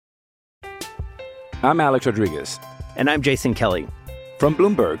I'm Alex Rodriguez. And I'm Jason Kelly. From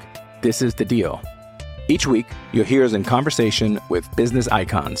Bloomberg, this is The Deal. Each week, you'll hear us in conversation with business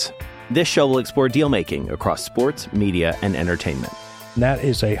icons. This show will explore deal-making across sports, media, and entertainment. That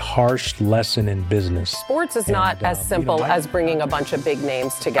is a harsh lesson in business. Sports is not as simple as bringing a bunch of big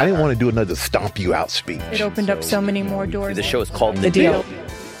names together. I didn't want to do another stomp you out speech. It opened up so many more doors. The show is called The Deal.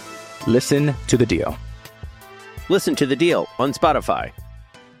 Listen to The Deal. Listen to The Deal on Spotify.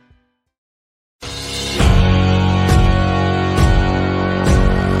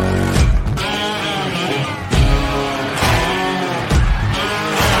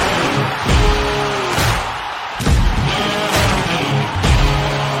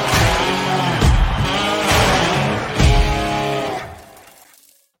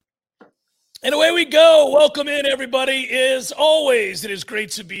 And away we go. Welcome in, everybody. As always, it is great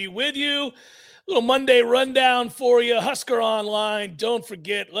to be with you. Little Monday rundown for you. Husker Online. Don't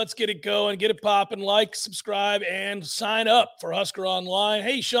forget, let's get it going, get it popping. Like, subscribe, and sign up for Husker Online.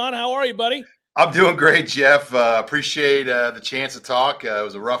 Hey, Sean, how are you, buddy? I'm doing great, Jeff. Appreciate the chance to talk. It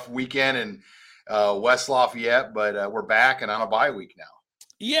was a rough weekend in West Lafayette, but we're back and on a bye week now.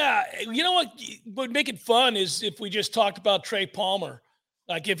 Yeah, you know what would make it fun is if we just talked about Trey Palmer.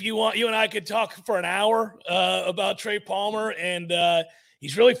 Like if you want, you and I could talk for an hour about Trey Palmer, and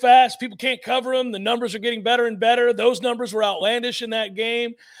he's really fast. People can't cover him. The numbers are getting better and better. Those numbers were outlandish in that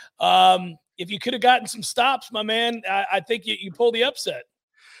game. If you could have gotten some stops, my man, I think you pulled the upset.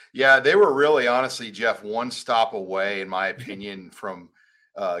 Yeah, they were really, honestly, Jeff, one stop away, in my opinion, from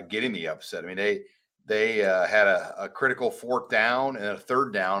getting the upset. I mean, they had a critical fourth down and a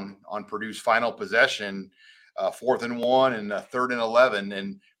third down on Purdue's final possession. 4th and 1 and 3rd and 11.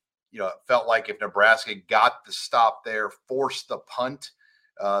 And, you know, it felt like if Nebraska got the stop there, forced the punt,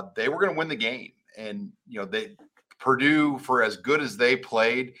 they were going to win the game. And, you know, Purdue, for as good as they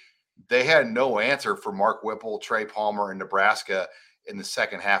played, they had no answer for Mark Whipple, Trey Palmer, and Nebraska in the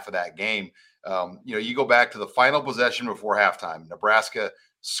second half of that game. You know, you go back to the final possession before halftime, Nebraska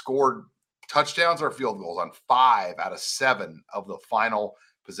scored touchdowns or field goals on 5 out of 7 of the final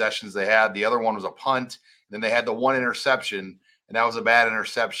possessions they had. The other one was a punt. Then they had the one interception, and that was a bad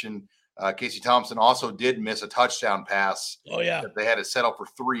interception. Casey Thompson also did miss a touchdown pass. Oh, yeah. That they had to settle for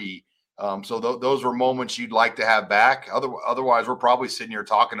 3. So those were moments you'd like to have back. Otherwise, we're probably sitting here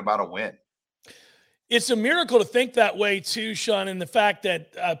talking about a win. It's a miracle to think that way, too, Sean, and the fact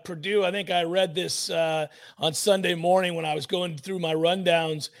that Purdue, I think I read this on Sunday morning when I was going through my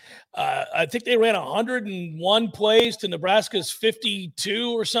rundowns. I think they ran 101 plays to Nebraska's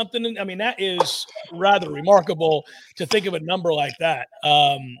 52 or something. I mean, that is rather remarkable to think of a number like that.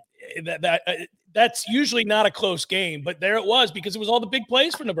 That's usually not a close game, but there it was because it was all the big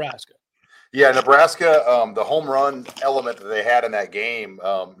plays for Nebraska. Yeah, Nebraska, the home run element that they had in that game,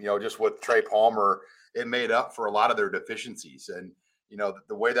 you know, just with Trey Palmer, it made up for a lot of their deficiencies. And, you know,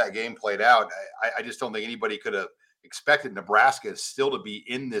 the way that game played out, I just don't think anybody could have expected Nebraska still to be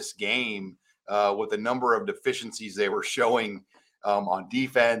in this game with the number of deficiencies they were showing on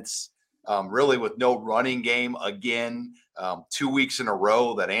defense, really with no running game again, 2 weeks in a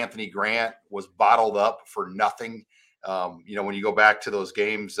row that Anthony Grant was bottled up for nothing. You know, when you go back to those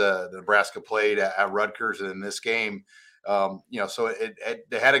games that Nebraska played at Rutgers and in this game, you know, so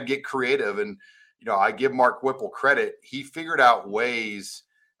they had to get creative. And, you know, I give Mark Whipple credit. He figured out ways,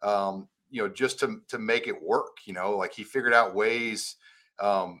 you know, just to make it work, you know, like he figured out ways,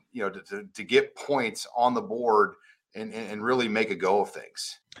 you know, to get points on the board and really make a go of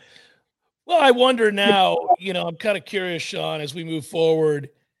things. Well, I wonder now, you know, I'm kind of curious, Sean, as we move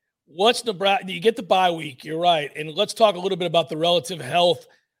forward, what's Nebraska? You get the bye week. You're right. And let's talk a little bit about the relative health.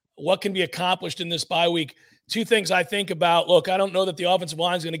 What can be accomplished in this bye week? 2 things I think about. Look, I don't know that the offensive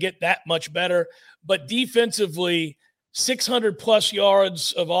line is going to get that much better, but defensively, 600 plus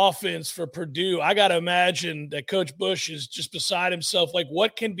yards of offense for Purdue. I got to imagine that Coach Bush is just beside himself. Like,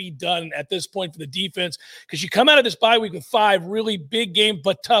 what can be done at this point for the defense? Because you come out of this bye week with 5 really big games,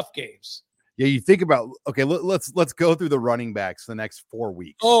 but tough games. Yeah, you think about, okay, let's go through the running backs the next 4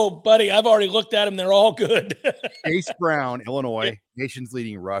 weeks. Oh, buddy, I've already looked at them. They're all good. Chase Brown, Illinois, nation's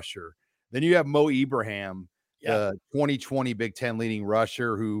leading rusher. Then you have Mo Ibrahim, the 2020 Big Ten leading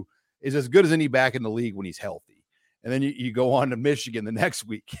rusher, who is as good as any back in the league when he's healthy. And then you go on to Michigan the next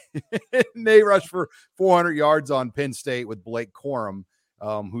week. And they rush for 400 yards on Penn State with Blake Corum,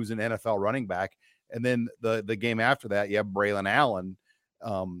 who's an NFL running back. And then the game after that, you have Braylon Allen.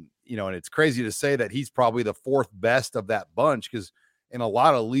 You know, and it's crazy to say that he's probably the 4th best of that bunch, because in a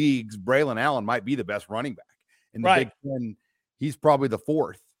lot of leagues, Braylon Allen might be the best running back. In the Big Ten, he's probably the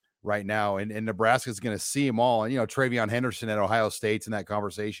 4th. right now. And Nebraska's going to see them all. And, Travion Henderson at Ohio State's in that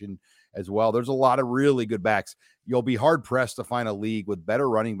conversation as well. There's a lot of really good backs. You'll be hard pressed to find a league with better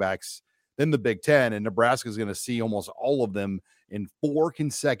running backs than the Big Ten. And Nebraska's going to see almost all of them in 4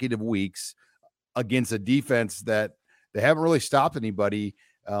 consecutive weeks against a defense that they haven't really stopped anybody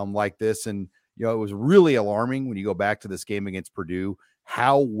like this. And, it was really alarming when you go back to this game against Purdue,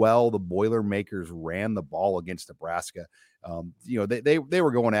 how well the Boilermakers ran the ball against Nebraska. They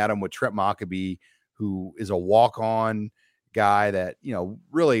were going at him with Trent Maccabee, who is a walk-on guy that,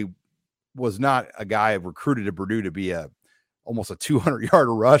 really was not a guy recruited to Purdue to be almost a 200-yard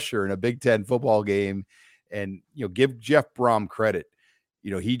rusher in a Big Ten football game. And, give Jeff Brom credit.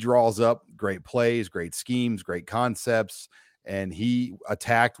 He draws up great plays, great schemes, great concepts, and he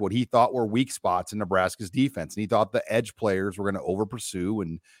attacked what he thought were weak spots in Nebraska's defense. And he thought the edge players were going to over pursue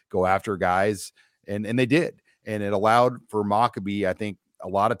and go after guys, and they did. And it allowed for Maccabee, I think, a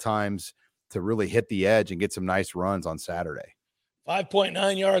lot of times to really hit the edge and get some nice runs on Saturday.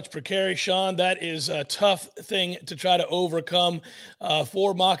 5.9 yards per carry, Sean. That is a tough thing to try to overcome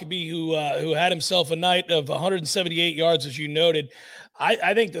for Maccabee, who had himself a night of 178 yards, as you noted.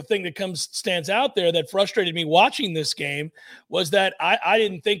 I think the thing that stands out there that frustrated me watching this game was that I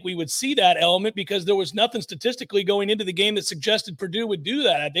didn't think we would see that element, because there was nothing statistically going into the game that suggested Purdue would do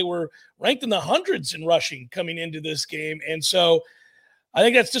that. They were ranked in the hundreds in rushing coming into this game. And so I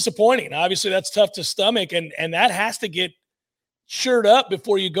think that's disappointing. Obviously, that's tough to stomach, and that has to get shored up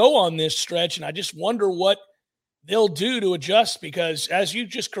before you go on this stretch. And I just wonder what they'll do to adjust, because as you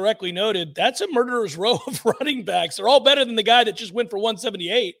just correctly noted, that's a murderer's row of running backs. They're all better than the guy that just went for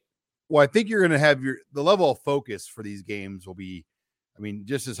 178. Well, I think you're going to have the level of focus for these games will be,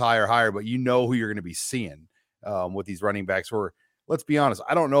 just as high or higher, but who you're going to be seeing with these running backs. Or let's be honest,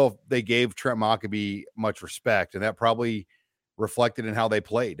 I don't know if they gave Trent Maccabee much respect, and that probably reflected in how they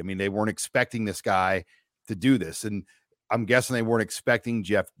played. They weren't expecting this guy to do this. And I'm guessing they weren't expecting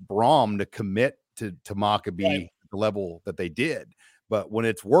Jeff Brom to commit to Maccabee at the level that they did. But when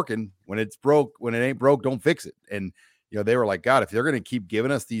it's working, when it ain't broke, don't fix it. And, they were like, God, if they're going to keep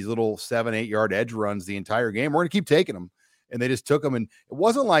giving us these little 7-8 yard edge runs the entire game, we're going to keep taking them. And they just took them. And it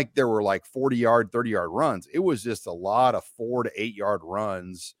wasn't like there were like 40-yard, 30-yard runs. It was just a lot of 4 to 8 yard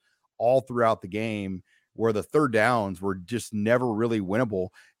runs all throughout the game, where the third downs were just never really winnable.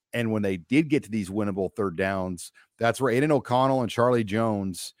 And when they did get to these winnable third downs, that's where Aiden O'Connell and Charlie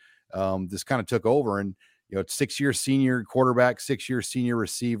Jones just kind of took over. And, 6-year senior quarterback, 6-year senior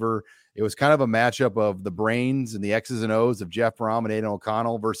receiver. It was kind of a matchup of the brains and the X's and O's of Jeff Brom and Aiden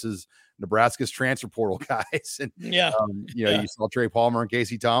O'Connell versus Nebraska's transfer portal guys. And, you saw Trey Palmer and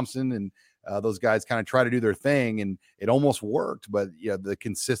Casey Thompson, and those guys kind of try to do their thing, and it almost worked. But, the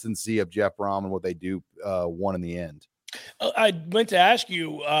consistency of Jeff Brom and what they do won in the end. I meant to ask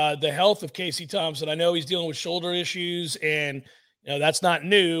you the health of Casey Thompson. I know he's dealing with shoulder issues, and that's not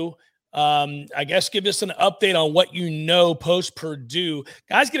new. I guess give us an update on what post Purdue.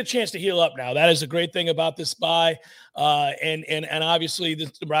 Guys get a chance to heal up now. That is a great thing about this bye. And obviously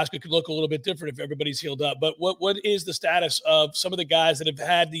Nebraska could look a little bit different if everybody's healed up. But what is the status of some of the guys that have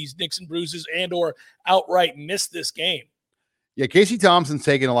had these nicks and bruises and or outright missed this game? Yeah, Casey Thompson's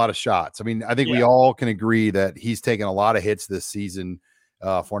taking a lot of shots. I think we all can agree that he's taken a lot of hits this season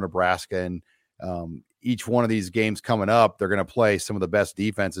for Nebraska. And each one of these games coming up, they're going to play some of the best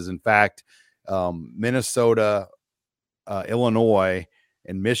defenses. In fact, Minnesota, Illinois,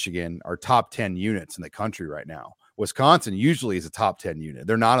 and Michigan are top 10 units in the country right now. Wisconsin usually is a top 10 unit.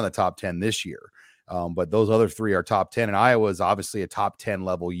 They're not in the top 10 this year, but those other 3 are top 10. And Iowa is obviously a top 10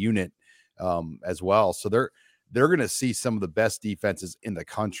 level unit as well. So they're going to see some of the best defenses in the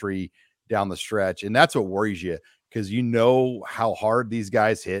country down the stretch. And that's what worries you, because how hard these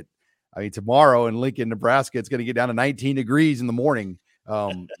guys hit. Tomorrow in Lincoln, Nebraska, it's going to get down to 19 degrees in the morning.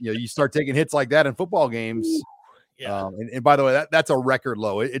 You start taking hits like that in football games. Yeah. And by the way, that's a record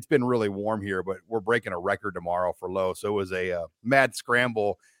low. It's been really warm here, but we're breaking a record tomorrow for low. So it was a mad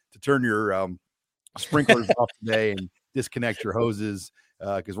scramble to turn your sprinklers off today and disconnect your hoses,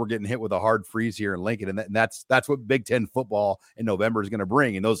 because we're getting hit with a hard freeze here in Lincoln. And that's what Big Ten football in November is going to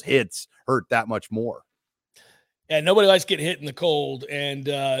bring. And those hits hurt that much more. Yeah, nobody likes getting hit in the cold and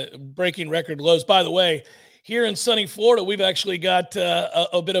breaking record lows. By the way, here in sunny Florida, we've actually got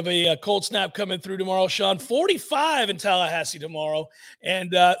a bit of a cold snap coming through tomorrow, Sean. 45 in Tallahassee tomorrow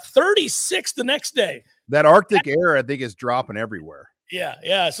and 36 the next day. That Arctic air, I think, is dropping everywhere.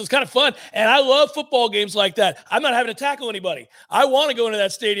 Yeah. So it's kind of fun. And I love football games like that. I'm not having to tackle anybody. I want to go into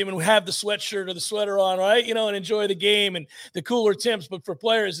that stadium and have the sweatshirt or the sweater on, right? And enjoy the game and the cooler temps. But for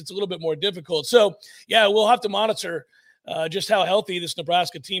players, it's a little bit more difficult. So, yeah, we'll have to monitor just how healthy this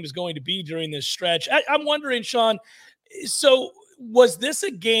Nebraska team is going to be during this stretch. I'm wondering, Sean, so was this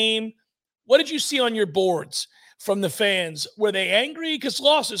a game? What did you see on your boards from the fans? Were they angry? Because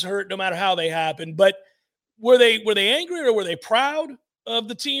losses hurt no matter how they happen. But were they angry, or were they proud of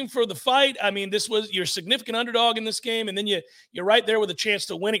the team for the fight? I mean, this was your significant underdog in this game, and then you're right there with a chance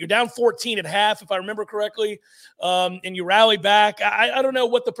to win it. You're down 14 at half, if I remember correctly, and you rally back. I don't know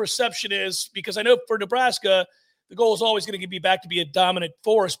what the perception is, because I know for Nebraska, the goal is always going to be back to be a dominant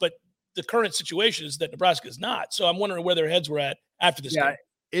force, but the current situation is that Nebraska is not. So I'm wondering where their heads were at after this game.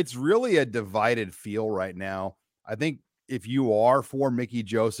 It's really a divided feel right now. I think if you are for Mickey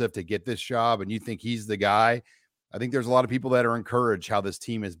Joseph to get this job and you think he's the guy, I think there's a lot of people that are encouraged how this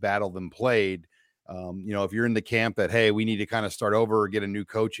team has battled and played. If you're in the camp that, hey, we need to kind of start over or get a new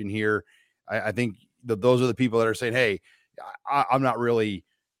coach in here, I think those are the people that are saying, hey, I'm not really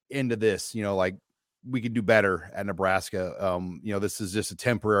into this, like we could do better at Nebraska. This is just a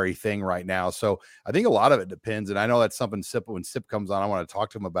temporary thing right now. So I think a lot of it depends. And I know that's something when Sip comes on, I want to talk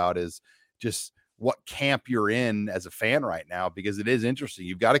to him about, is just what camp you're in as a fan right now, because it is interesting.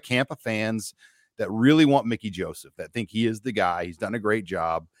 You've got a camp of fans that really want Mickey Joseph, that think he is the guy. He's done a great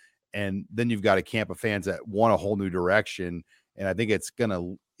job. And then you've got a camp of fans that want a whole new direction. And I think it's going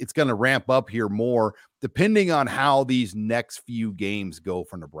to ramp up here more depending on how these next few games go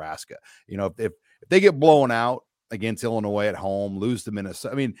for Nebraska. If they get blown out against Illinois at home, lose to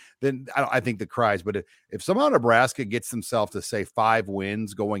Minnesota, then I think the cries. But if somehow Nebraska gets themselves to, say, 5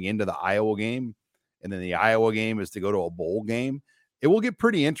 wins going into the Iowa game, and then the Iowa game is to go to a bowl game, it will get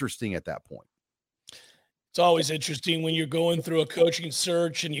pretty interesting at that point. It's always interesting when you're going through a coaching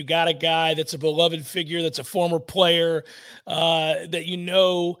search and you got a guy that's a beloved figure, that's a former player,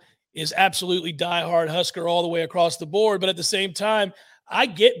 that is absolutely diehard Husker all the way across the board. But at the same time, I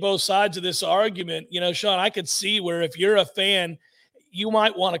get both sides of this argument. Sean, I could see where if you're a fan, you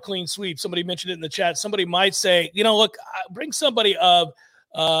might want a clean sweep. Somebody mentioned it in the chat. Somebody might say, look, bring somebody of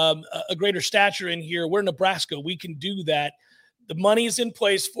a greater stature in here. We're Nebraska. We can do that. The money is in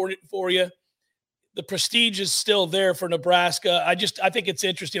place for you. The prestige is still there for Nebraska. I think it's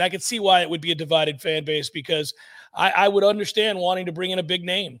interesting. I could see why it would be a divided fan base, because I would understand wanting to bring in a big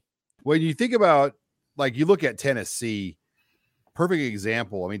name. When you think about, you look at Tennessee, perfect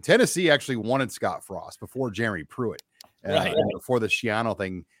example. Tennessee actually wanted Scott Frost before Jeremy Pruitt, right. Before the Schiano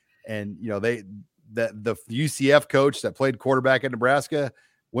thing. And, the UCF coach that played quarterback at Nebraska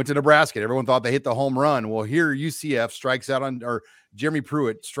went to Nebraska. Everyone thought they hit the home run. Well, here UCF strikes out or Jeremy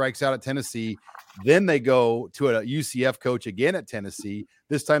Pruitt strikes out at Tennessee. Then they go to a UCF coach again at Tennessee.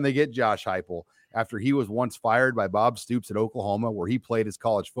 This time they get Josh Heupel after he was once fired by Bob Stoops at Oklahoma, where he played his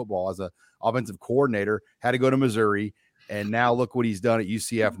college football as an offensive coordinator, had to go to Missouri. And now look what he's done at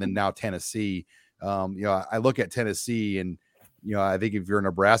UCF and then now Tennessee. I look at Tennessee and, I think if you're a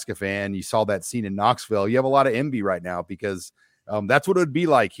Nebraska fan, you saw that scene in Knoxville, you have a lot of envy right now, because that's what it would be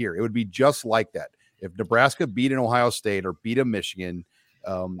like here. It would be just like that. If Nebraska beat an Ohio State or beat a Michigan,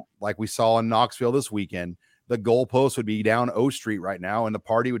 like we saw in Knoxville this weekend, the goalpost would be down O Street right now, and the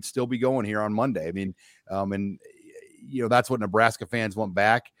party would still be going here on Monday. That's what Nebraska fans want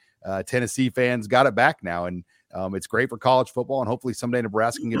back. Tennessee fans got it back now, and it's great for college football, and hopefully someday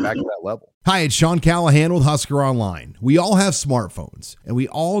Nebraska can get back to that level. Hi, it's Sean Callahan with Husker Online. We all have smartphones, and we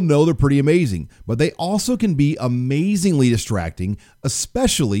all know they're pretty amazing, but they also can be amazingly distracting,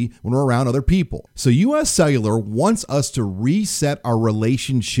 especially when we're around other people. So US Cellular wants us to reset our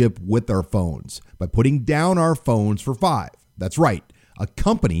relationship with our phones by putting down our phones for 5. That's right. A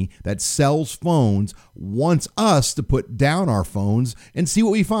company that sells phones wants us to put down our phones and see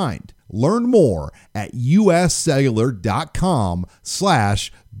what we find. Learn more at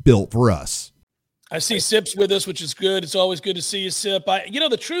uscellular.com/built-for-us. I see Sip's with us, which is good. It's always good to see you, Sip.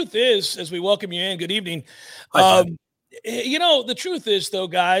 The truth is, as we welcome you in, good evening. The truth is, though,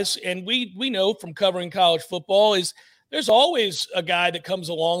 guys, and we know from covering college football, is there's always a guy that comes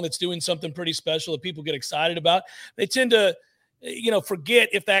along that's doing something pretty special that people get excited about. They tend to forget,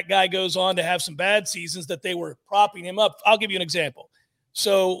 if that guy goes on to have some bad seasons, that they were propping him up. I'll give you an example.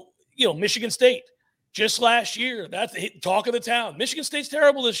 So, Michigan State, just last year, that's the talk of the town. Michigan State's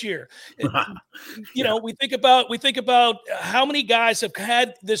terrible this year. We think about how many guys have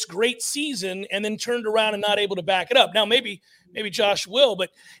had this great season and then turned around and not able to back it up. Now, maybe Josh will,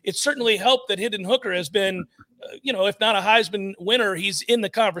 but it certainly helped that Hendon Hooker has been, if not a Heisman winner, he's in the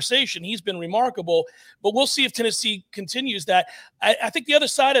conversation. He's been remarkable, but we'll see if Tennessee continues that. I think the other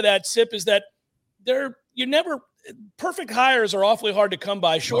side of that, Sip, is that perfect hires are awfully hard to come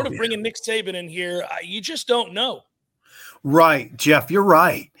by. Short of bringing Nick Saban in here, you just don't know. Right, Jeff, you're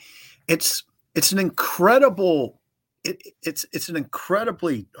right. It's an incredible it's an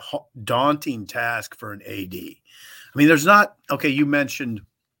incredibly daunting task for an AD. I mean, there's not okay. You mentioned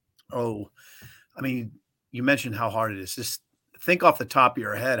how hard it is. Just think off the top of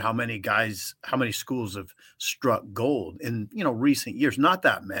your head how many schools have struck gold in recent years. Not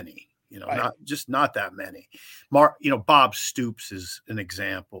that many. Right. Not that many. Bob Stoops is an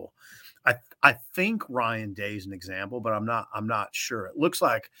example. I think Ryan Day is an example, but I'm not sure. It looks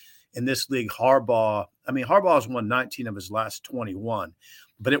like in this league, Harbaugh's won 19 of his last 21,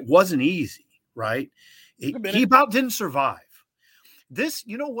 but it wasn't easy, right? He about didn't survive. This,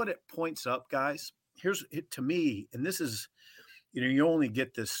 what it points up, guys? Here's it to me, and this is, you only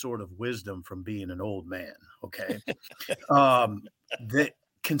get this sort of wisdom from being an old man, okay? The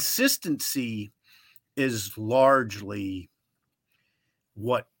consistency is largely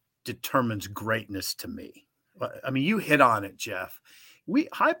what determines greatness to me. I mean, you hit on it, Jeff.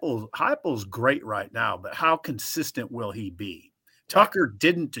 Heupel's great right now, but how consistent will he be? Tucker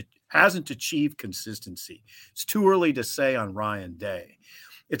hasn't achieved consistency. It's too early to say on Ryan Day.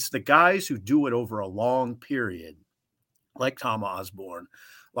 It's the guys who do it over a long period, like Tom Osborne,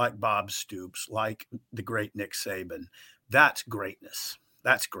 like Bob Stoops, like the great Nick Saban. That's greatness.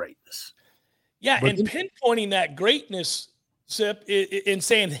 Yeah, and pinpointing that greatness, Sip, in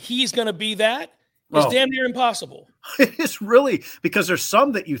saying he's going to be that is damn near impossible. It's really, because there's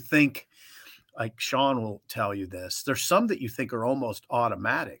some that you think, like Sean will tell you this, there's some that you think are almost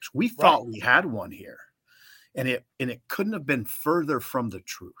automatics. We thought we had one here, and it couldn't have been further from the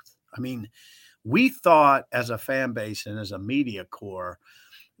truth. I mean, we thought as a fan base and as a media corps,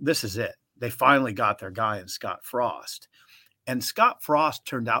 this is it. They finally got their guy in Scott Frost. And Scott Frost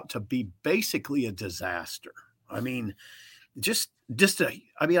turned out to be basically a disaster. I mean,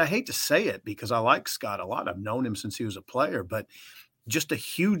 I hate to say it because I like Scott a lot. I've known him since he was a player, but just a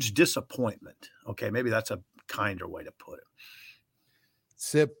huge disappointment. Okay, maybe that's a kinder way to put it.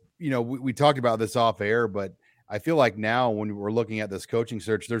 Sip, we talked about this off air, but I feel like now when we're looking at this coaching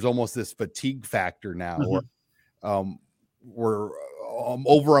search, there's almost this fatigue factor now. Mm-hmm. We're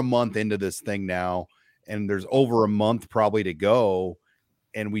over a month into this thing now, and there's over a month probably to go,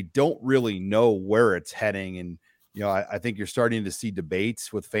 and we don't really know where it's heading. And I think you're starting to see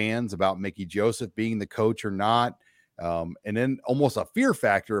debates with fans about Mickey Joseph being the coach or not. And then almost a fear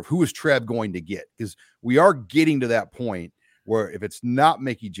factor of who is Trev going to get, because we are getting to that point where if it's not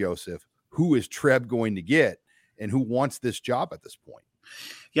Mickey Joseph, who is Trev going to get and who wants this job at this point?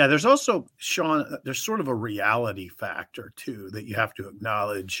 Yeah, there's also, Sean, there's sort of a reality factor too that you have to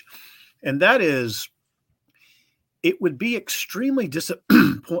acknowledge. And that is, it would be extremely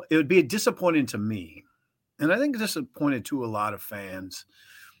disappointing to me. And I think disappointed to a lot of fans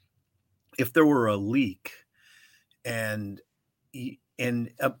if there were a leak and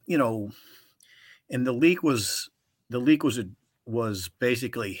the leak was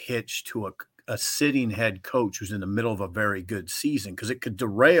basically hitched to a sitting head coach who's in the middle of a very good season, because it could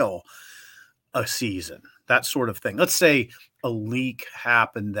derail a season, that sort of thing. Let's say a leak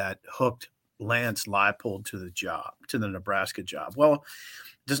happened that hooked Lance Leipold to the Nebraska job. Well,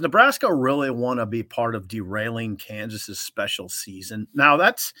 does Nebraska really want to be part of derailing Kansas's special season? Now,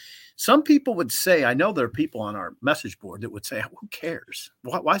 that's, some people would say, I know there are people on our message board that would say, who cares?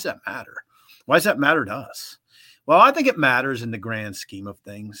 Why does that matter? Why does that matter to us? Well, I think it matters in the grand scheme of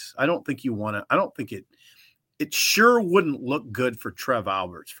things. I don't think it sure wouldn't look good for Trev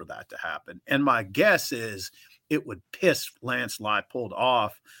Alberts for that to happen. And my guess is it would piss Lance Leipold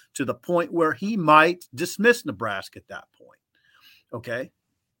off to the point where he might dismiss Nebraska at that point. Okay.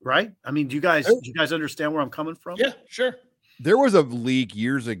 Right? I mean, do you guys understand where I'm coming from? Yeah, sure. There was a leak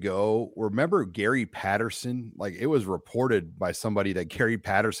years ago. Remember Gary Patterson? Like, it was reported by somebody that Gary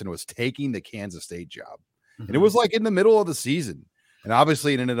Patterson was taking the Kansas State job. Mm-hmm. And it was like in the middle of the season. And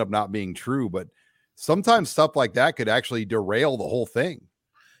obviously it ended up not being true, but sometimes stuff like that could actually derail the whole thing.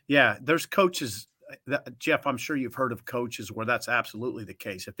 Yeah, there's coaches, Jeff, I'm sure you've heard of coaches where that's absolutely the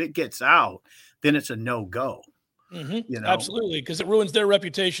case. If it gets out, then it's a no-go. Mm-hmm. Absolutely, because it ruins their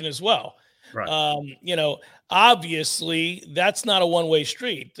reputation as well. Right. Obviously, that's not a one-way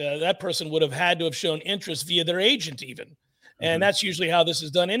street. That person would have had to have shown interest via their agent even. And that's usually how this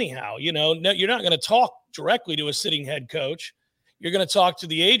is done anyhow. You're not going to talk directly to a sitting head coach. You're going to talk to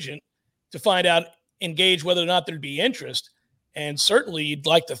the agent to find out, engage whether or not there'd be interest. And certainly you'd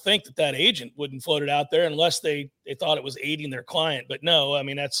like to think that agent wouldn't float it out there unless they thought it was aiding their client. But no, I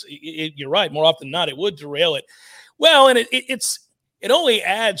mean, you're right. More often than not, it would derail it. Well, and it only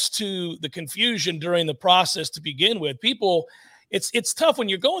adds to the confusion during the process to begin with. People, it's tough when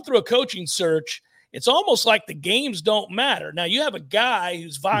you're going through a coaching search it's almost like the games don't matter. Now you have a guy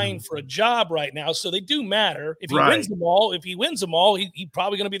who's vying for a job right now, so they do matter. If he wins them all, he's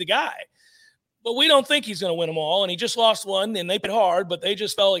probably going to be the guy. But we don't think he's going to win them all, and he just lost one, and they played hard, but they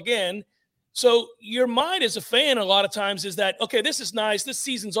just fell again. So your mind as a fan a lot of times is that, okay, this is nice. This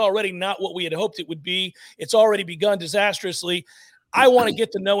season's already not what we had hoped it would be. It's already begun disastrously. I want to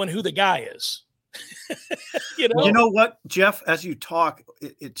get to knowing who the guy is. You know what, Jeff, as you talk,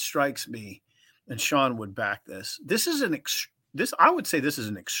 it strikes me, and Sean would back this. I would say this is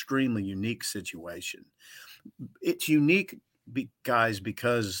an extremely unique situation. It's unique, guys,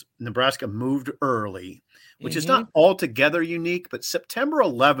 because Nebraska moved early, which is not altogether unique, but September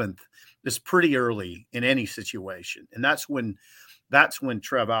 11th is pretty early in any situation. And that's when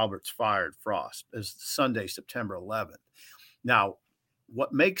Trev Alberts fired Frost, is Sunday, September 11th. Now,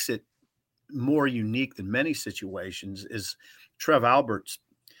 what makes it more unique than many situations is Trev Alberts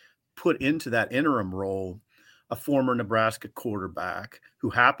put into that interim role a former Nebraska quarterback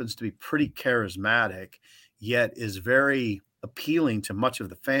who happens to be pretty charismatic, yet is very appealing to much of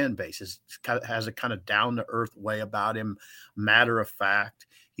the fan base. Has a kind of down-to-earth way about him, matter of fact.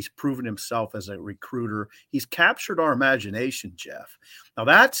 He's proven himself as a recruiter. He's captured our imagination, Jeff. Now,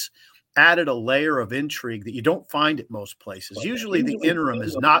 that's added a layer of intrigue that you don't find at most places. Usually the interim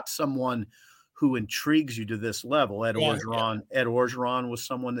is not someone who intrigues you to this level. Ed Orgeron was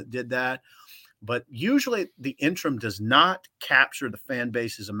someone that did that. But usually the interim does not capture the fan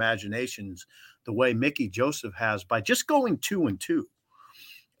base's imaginations the way Mickey Joseph has by just going 2-2.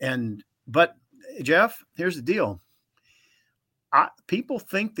 But Jeff, here's the deal. People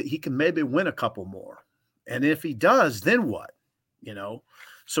think that he can maybe win a couple more. And if he does, then what?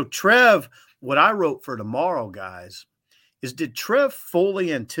 So Trev, what I wrote for tomorrow, guys, is did Trev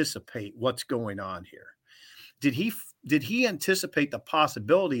fully anticipate what's going on here? Did he anticipate the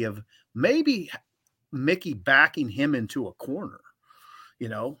possibility of maybe Mickey backing him into a corner?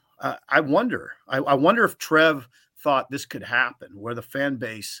 I wonder. I wonder if Trev thought this could happen, where the fan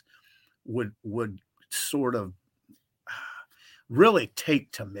base would sort of really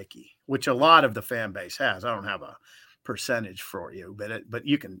take to Mickey, which a lot of the fan base has. I don't have a percentage for you, but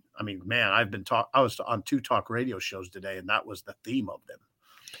you can. I mean, man, I was on 2 talk radio shows today, and that was the theme of them.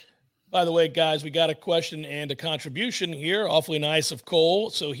 By the way, guys, we got a question and a contribution here. Awfully nice of Cole.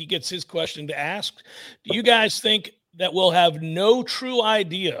 So he gets his question to ask. Do you guys think that we'll have no true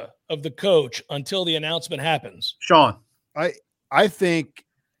idea of the coach until the announcement happens? Sean? I think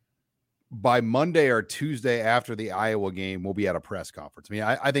by Monday or Tuesday after the Iowa game, we'll be at a press conference. I mean,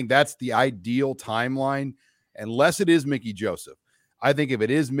 I think that's the ideal timeline, unless it is Mickey Joseph. I think if it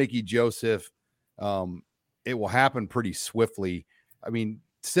is Mickey Joseph, it will happen pretty swiftly. I mean,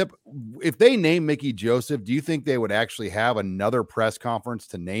 if they name Mickey Joseph, do you think they would actually have another press conference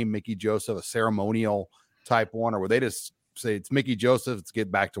to name Mickey Joseph, a ceremonial type one, or would they just say it's Mickey Joseph, let's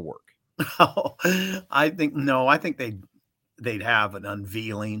get back to work? I think they'd have an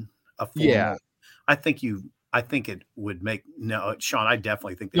unveiling. Yeah. I think it would make Sean, I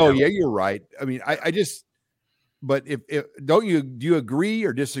definitely think. You're right. I mean, but if do you agree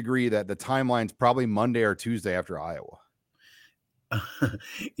or disagree that the timeline's probably Monday or Tuesday after Iowa?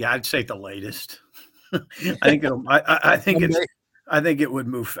 Yeah, I'd say the latest. I think it would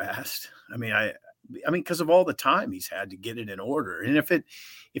move fast. I mean, because of all the time he's had to get it in order. And if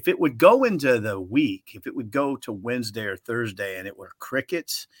it would go into the week, if it would go to Wednesday or Thursday and it were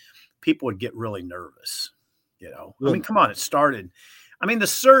crickets, people would get really nervous. I mean, come on, it started. I mean, the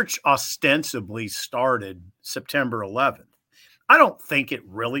search ostensibly started September 11th. I don't think it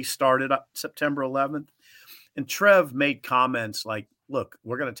really started September 11th. And Trev made comments like, look,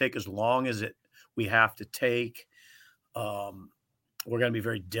 we're going to take as long as we have to take. We're going to be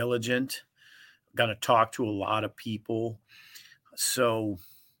very diligent. Going to talk to a lot of people. So,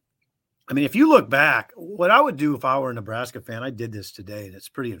 I mean, if you look back, what I would do if I were a Nebraska fan, I did this today, and it's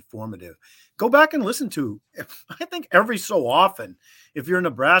pretty informative. Go back and listen to, I think every so often, if you're a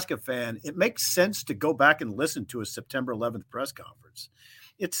Nebraska fan, it makes sense to go back and listen to a September 11th press conference.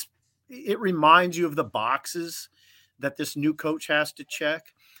 It reminds you of the boxes that this new coach has to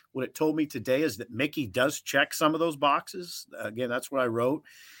check. What it told me today is that Mickey does check some of those boxes. Again, that's what I wrote,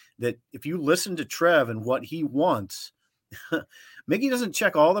 that if you listen to Trev and what he wants, Mickey doesn't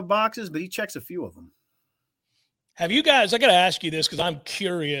check all the boxes, but he checks a few of them. Have you guys, I got to ask you this because I'm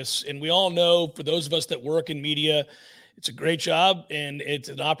curious, and we all know for those of us that work in media, it's a great job and it's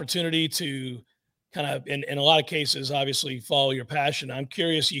an opportunity to kind of, in a lot of cases, obviously follow your passion. I'm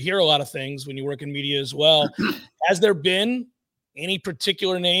curious, you hear a lot of things when you work in media as well. Has there been any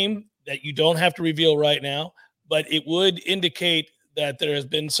particular name that you don't have to reveal right now, but it would indicate that there has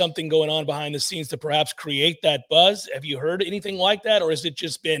been something going on behind the scenes to perhaps create that buzz? Have you heard anything like that, or has it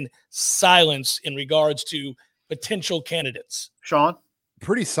just been silence in regards to potential candidates? Sean?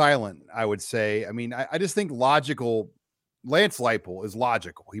 Pretty silent, I would say. I mean, I just think logical. Lance Leipold is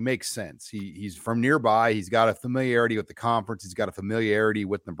logical. He makes sense. He's from nearby. He's got a familiarity with the conference. He's got a familiarity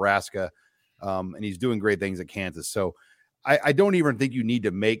with Nebraska, and he's doing great things at Kansas. So I don't even think you need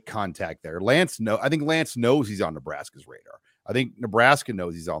to make contact there. I think Lance knows he's on Nebraska's radar. I think Nebraska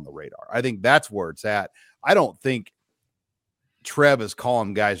knows he's on the radar. I think that's where it's at. I don't think Trev is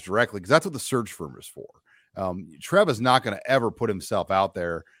calling guys directly because that's what the search firm is for. Trev is not going to ever put himself out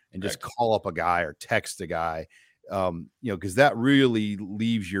there and just call up a guy or text a guy, because that really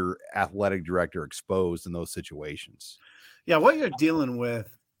leaves your athletic director exposed in those situations. Yeah, what you're dealing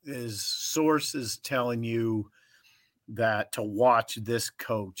with is sources telling you that to watch this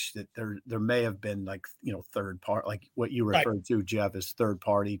coach, that there may have been third party, like what you referred to, Jeff, as third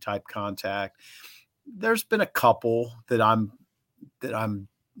party type contact. There's been a couple that I'm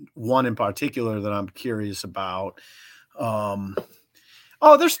one in particular that I'm curious about.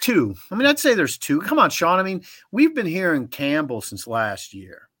 There's two. I mean, I'd say there's two. Come on, Sean. I mean, we've been hearing Campbell since last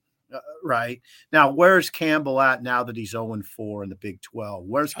year, right? Now, where's Campbell at now that he's 0-4 in the Big 12?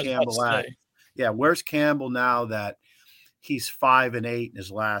 Where's Campbell at? Yeah, where's Campbell now that he's 5-8 in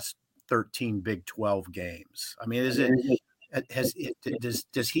his last 13 Big 12 games? I mean,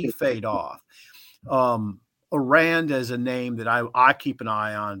 does he fade off? Aranda is a name that I keep an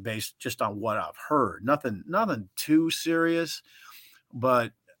eye on based just on what I've heard. Nothing too serious,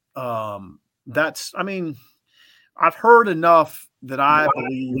 but I've heard enough that I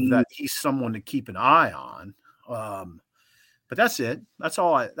believe that he's someone to keep an eye on. But that's it. That's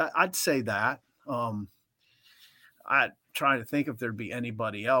all I'd say that. I'm trying to think if there'd be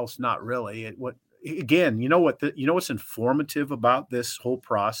anybody else. Not really. What's informative about this whole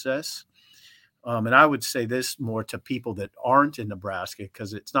process? And I would say this more to people that aren't in Nebraska,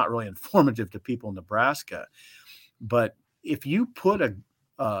 because it's not really informative to people in Nebraska. But if you put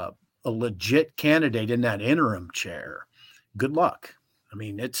a legit candidate in that interim chair, good luck. I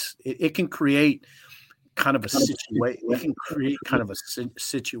mean, it can create kind of a situation. It can create kind of a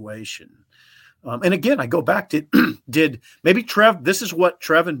situation. And again, I go back to did maybe Trev? This is what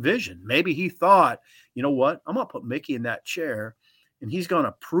Trev envisioned. Maybe he thought, you know what? I'm gonna put Mickey in that chair, and he's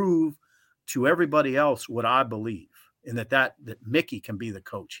gonna prove to everybody else what I believe, and that Mickey can be the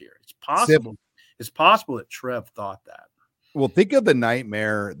coach here. It's possible. It's possible that Trev thought that. Well, think of the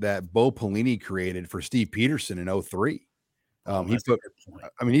nightmare that Bo Pelini created for Steve Peterson in 2003.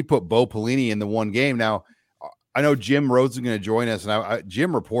 He put Bo Pelini in the one game. Now, I know Jim Rhodes is going to join us, and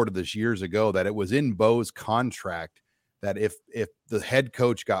Jim reported this years ago that it was in Bo's contract that if the head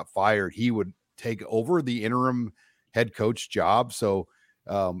coach got fired, he would take over the interim head coach job. So,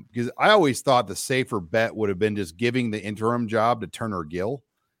 because I always thought the safer bet would have been just giving the interim job to Turner Gill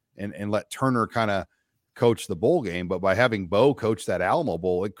and let Turner kind of coach the bowl game. But by having Bo coach that Alamo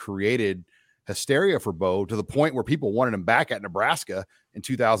Bowl, it created hysteria for Bo to the point where people wanted him back at Nebraska in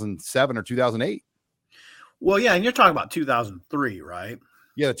 2007 or 2008. Well, yeah, and you're talking about 2003, right?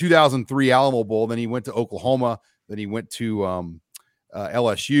 Yeah, the 2003 Alamo Bowl. Then he went to Oklahoma. Then he went to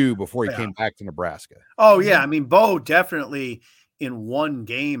LSU before he came back to Nebraska. Oh, yeah. I mean, Bo definitely in one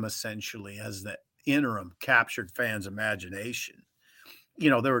game, essentially, as the interim captured fans' imagination. I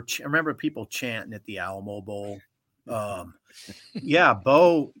remember people chanting at the Alamo Bowl. Bo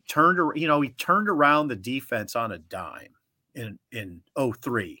turned around the defense on a dime in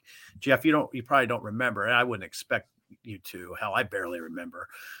 2003. Jeff, you probably don't remember, and I wouldn't expect you to. Hell, I barely remember.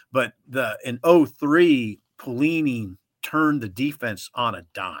 But in 2003, Pelini turned the defense on a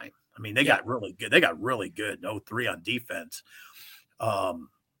dime. I mean, they got really good. They got really good in 2003 on defense.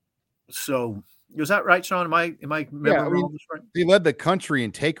 So was that right, Sean? Am I remembering this right? He led the country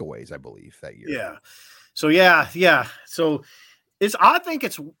in takeaways, I believe, that year. Yeah. So yeah. So I think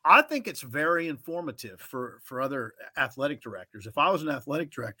it's very informative for other athletic directors. If I was an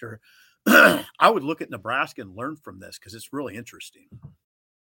athletic director, I would look at Nebraska and learn from this because it's really interesting.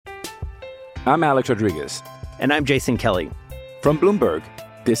 I'm Alex Rodriguez. And I'm Jason Kelly. From Bloomberg,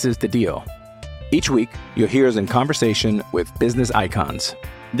 this is The Deal. Each week, you'll hear us in conversation with business icons.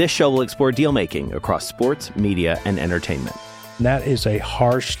 This show will explore deal-making across sports, media, and entertainment. That is a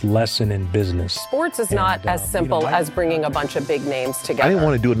harsh lesson in business. Sports is not as simple as bringing a bunch of big names together. I didn't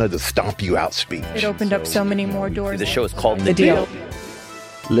want to do another stomp you out speech. It opened up so many more doors. The show is called The Deal.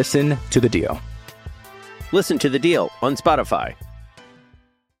 Listen to The Deal. Listen to The Deal on Spotify.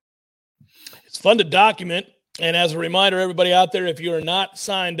 It's fun to document And as a reminder, everybody out there, if you are not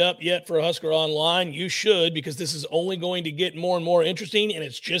signed up yet for Husker Online, you should, because this is only going to get more and more interesting, and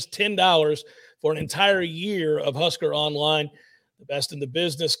it's just $10 for an entire year of Husker Online, the best in the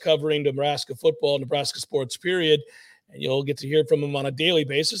business covering Nebraska football, Nebraska sports, period. And you'll get to hear from them on a daily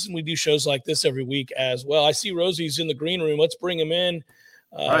basis, and we do shows like this every week as well. I see Rosie's in the green room. Let's bring him in.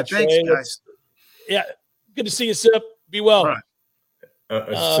 All right, thanks, guys. Yeah, good to see you, Sip. Be well. All right.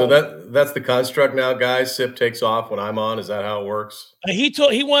 So that's the construct now, guys. Sip takes off when I'm on. Is that how it works? He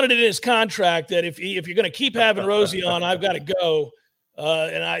wanted it in his contract that if you're going to keep having Rosie on, I've got to go.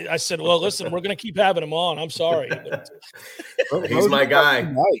 And I said, well, listen, we're going to keep having him on. I'm sorry. He's my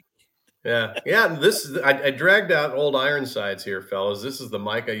guy. Yeah. I dragged out old Ironsides here, fellas. This is the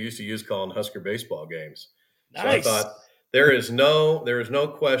mic I used to use calling Husker baseball games. So nice. I thought there is no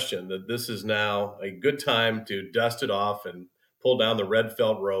question that this is now a good time to dust it off and pull down the red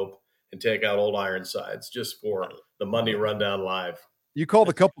felt rope and take out old Ironsides just for the Monday Rundown Live. You called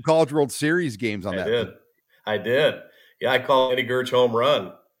a couple College World Series games on that. I did. Yeah, I called Eddie Gertz home run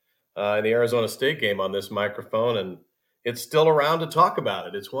in the Arizona State game on this microphone, and it's still around to talk about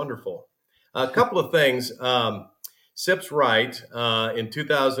it. It's wonderful. A couple of things. Sip's right. In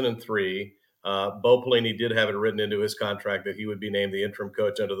 2003, Bo Pelini did have it written into his contract that he would be named the interim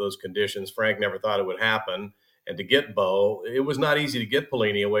coach under those conditions. Frank never thought it would happen. And to get Bo, it was not easy to get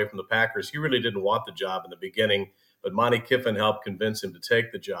Pelini away from the Packers. He really didn't want the job in the beginning, but Monty Kiffin helped convince him to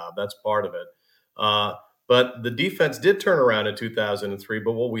take the job. That's part of it. But the defense did turn around in 2003.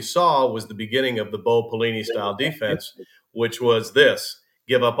 But what we saw was the beginning of the Bo Pelini style defense, which was this: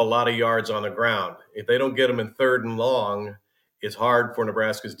 give up a lot of yards on the ground. If they don't get them in 3rd and long, it's hard for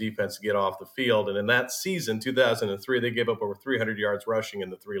Nebraska's defense to get off the field. And in that season, 2003, they gave up over 300 yards rushing in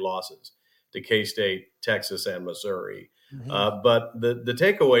the 3 losses to K-State, Texas, and Missouri. Mm-hmm. But the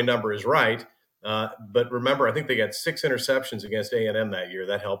takeaway number is right. But remember, I think they got 6 interceptions against A&M that year.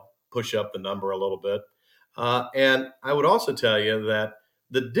 That helped push up the number a little bit. And I would also tell you that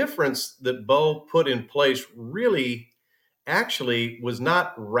the difference that Bo put in place really actually was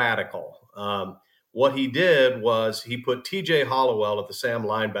not radical. What he did was he put T.J. Hollowell at the Sam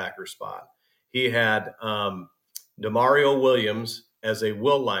linebacker spot. He had Demario Williams as a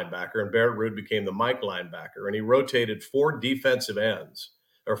will linebacker, and Barrett Ruud became the Mike linebacker. And he rotated 4 defensive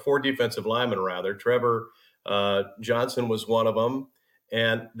linemen rather. Trevor Johnson was one of them.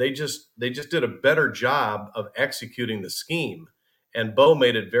 And they just did a better job of executing the scheme. And Bo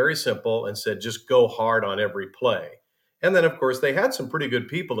made it very simple and said, just go hard on every play. And then, of course, they had some pretty good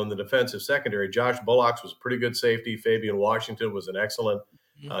people in the defensive secondary. Josh Bullocks was a pretty good safety. Fabian Washington was an excellent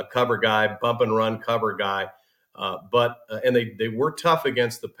cover guy, bump and run cover guy. And they were tough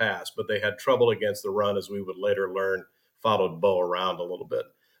against the pass, but they had trouble against the run, as we would later learn, followed Bo around a little bit.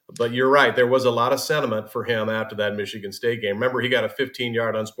 But you're right. There was a lot of sentiment for him after that Michigan State game. Remember, he got a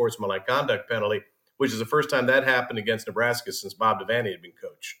 15-yard unsportsmanlike conduct penalty, which is the first time that happened against Nebraska since Bob Devaney had been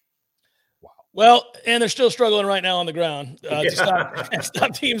coach. Well, and they're still struggling right now on the ground to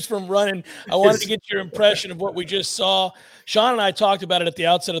stop teams from running. I wanted to get your impression of what we just saw. Sean and I talked about it at the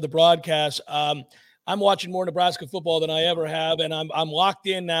outset of the broadcast. I'm watching more Nebraska football than I ever have, and I'm locked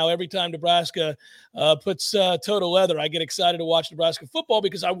in now. Every time Nebraska puts toe to leather, I get excited to watch Nebraska football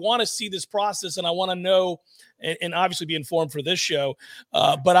because I want to see this process and I want to know and obviously be informed for this show.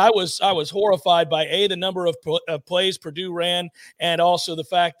 But I was horrified by the number of plays Purdue ran, and also the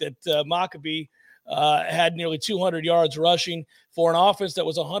fact that Maccabee had nearly 200 yards rushing for an offense that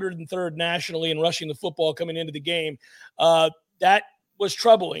was 103rd nationally in rushing the football coming into the game. That was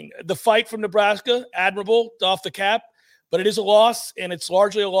troubling. The fight from Nebraska, admirable, off the cap, but it is a loss, and it's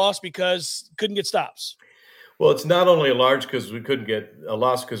largely a loss because couldn't get stops. Well, it's not only a loss because we couldn't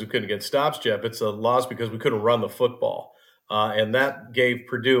get stops, Jeff. It's a loss because we couldn't run the football, and that gave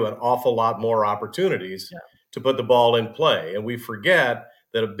Purdue an awful lot more opportunities to put the ball in play. And we forget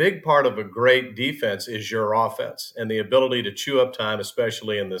that a big part of a great defense is your offense and the ability to chew up time,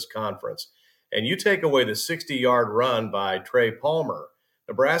 especially in this conference. And you take away the 60-yard run by Trey Palmer,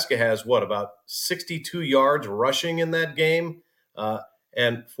 Nebraska has, about 62 yards rushing in that game?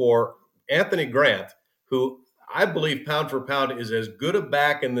 And for Anthony Grant, who I believe pound for pound is as good a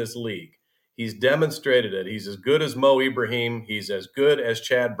back in this league, he's demonstrated it. He's as good as Mo Ibrahim. He's as good as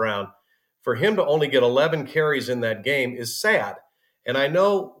Chad Brown. For him to only get 11 carries in that game is sad. And I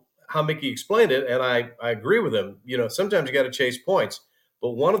know how Mickey explained it, and I agree with him. Sometimes you got to chase points.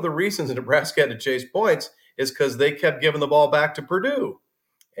 But one of the reasons Nebraska had to chase points is because they kept giving the ball back to Purdue.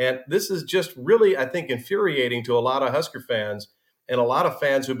 And this is just really, I think, infuriating to a lot of Husker fans and a lot of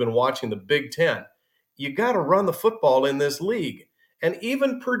fans who've been watching the Big Ten. You got to run the football in this league. And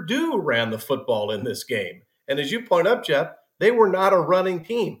even Purdue ran the football in this game. And as you point up, Jeff, they were not a running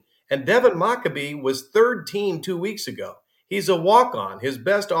team. And Devin Maccabee was third team 2 weeks ago. He's a walk-on. His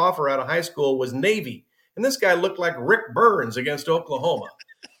best offer out of high school was Navy. And this guy looked like Rick Burns against Oklahoma.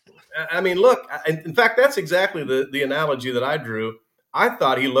 I mean, look, in fact, that's exactly the analogy that I drew. I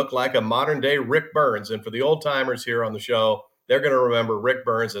thought he looked like a modern-day Rick Burns. And for the old-timers here on the show, they're going to remember Rick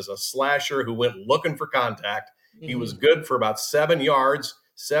Burns as a slasher who went looking for contact. Mm-hmm. He was good for about 7 yards,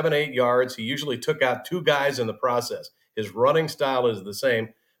 7-8 yards. He usually took out 2 guys in the process. His running style is the same.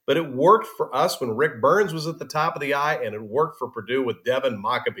 But it worked for us when Rick Burns was at the top of the eye, and it worked for Purdue with Devin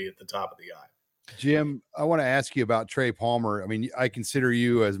Maccabee at the top of the eye. Jim, I want to ask you about Trey Palmer. I mean, I consider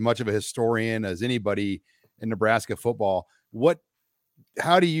you as much of a historian as anybody in Nebraska football.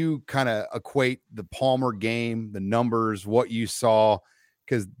 How do you kind of equate the Palmer game, the numbers, what you saw?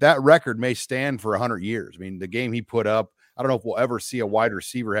 Because that record may stand for 100 years. I mean, the game he put up, I don't know if we'll ever see a wide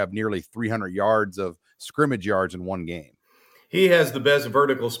receiver have nearly 300 yards of scrimmage yards in one game. He has the best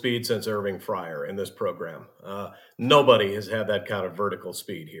vertical speed since Irving Fryer in this program. Nobody has had that kind of vertical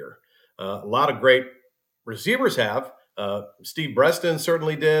speed here. A lot of great receivers have. Steve Breston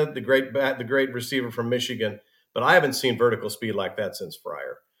certainly did, the great receiver from Michigan. But I haven't seen vertical speed like that since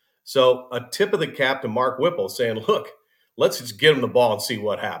Fryer. So a tip of the cap to Mark Whipple saying, look, let's just get him the ball and see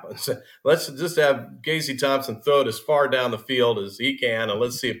what happens. Let's just have Casey Thompson throw it as far down the field as he can, and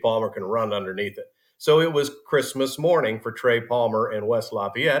let's see if Palmer can run underneath it. So it was Christmas morning for Trey Palmer and West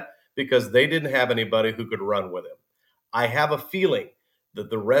Lafayette because they didn't have anybody who could run with him. I have a feeling that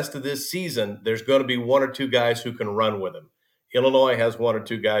the rest of this season, there's going to be 1 or 2 guys who can run with him. Illinois has 1 or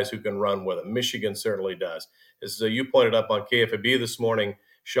 2 guys who can run with him. Michigan certainly does. As you pointed up on KFAB this morning,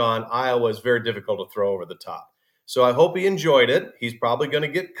 Sean, Iowa is very difficult to throw over the top. So I hope he enjoyed it. He's probably going to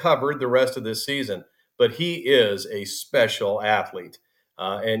get covered the rest of this season, but he is a special athlete.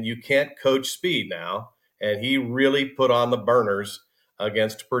 And you can't coach speed now. And he really put on the burners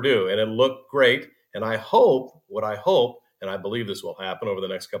against Purdue. And it looked great. And I hope, and I believe this will happen over the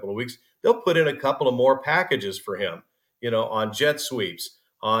next couple of weeks, they'll put in a couple of more packages for him, on jet sweeps,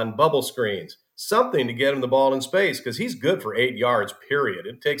 on bubble screens, something to get him the ball in space because he's good for 8 yards, period.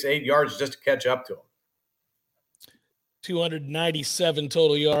 It takes 8 yards just to catch up to him. 297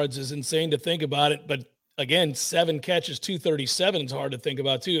 total yards is insane to think about it, but again, 7 catches, 237 is hard to think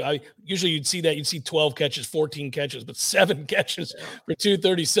about too. Usually you'd see 12 catches, 14 catches, but 7 catches for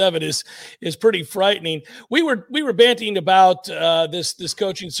 237 is pretty frightening. We were banting about this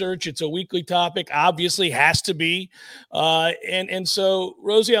coaching search. It's a weekly topic, obviously has to be. And so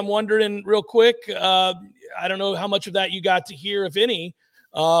Rosie, I'm wondering real quick, I don't know how much of that you got to hear, if any,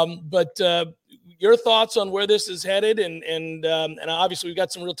 but your thoughts on where this is headed, and obviously we've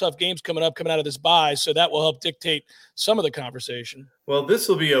got some real tough games coming out of this bye, so that will help dictate some of the conversation. Well, this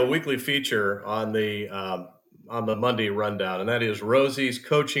will be a weekly feature on the Monday rundown, and that is Rosie's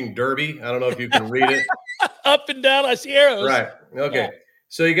Coaching Derby. I don't know if you can read it. Up and down, I see arrows. Right. Okay. Yeah.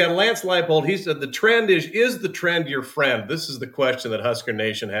 So you got Lance Leipold. He said the trend is the trend your friend? This is the question that Husker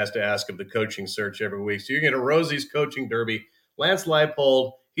Nation has to ask of the coaching search every week. So you're going to Rosie's Coaching Derby. Lance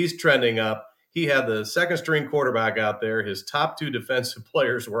Leipold, he's trending up. He had the second-string quarterback out there. His top 2 defensive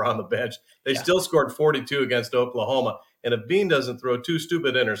players were on the bench. They still scored 42 against Oklahoma. And if Bean doesn't throw 2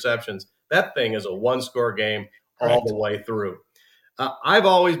 stupid interceptions, that thing is a 1-score game all the way through. I've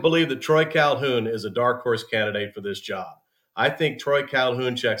always believed that Troy Calhoun is a dark horse candidate for this job. I think Troy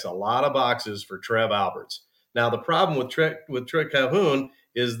Calhoun checks a lot of boxes for Trev Alberts. Now, the problem with Troy Calhoun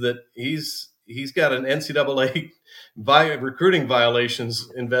is that he's got an NCAA recruiting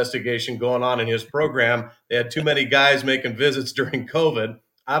violations investigation going on in his program. They had too many guys making visits during COVID.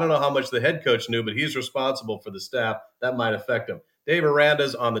 I don't know how much the head coach knew, but he's responsible for the staff. That might affect him. Dave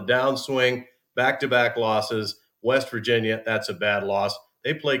Aranda's on the downswing, back-to-back losses. West Virginia, that's a bad loss.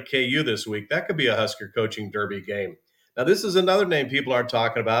 They play KU this week. That could be a Husker Coaching Derby game. Now, this is another name people aren't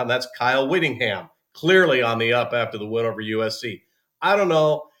talking about, and that's Kyle Whittingham, clearly on the up after the win over USC. I don't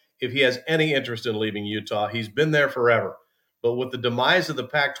know if he has any interest in leaving Utah. He's been there forever. But with the demise of the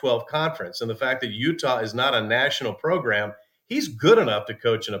Pac-12 conference and the fact that Utah is not a national program, he's good enough to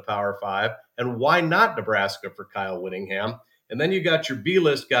coach in a Power 5. And why not Nebraska for Kyle Whittingham? And then you got your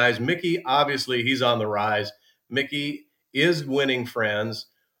B-list guys. Mickey, obviously, he's on the rise. Mickey is winning friends.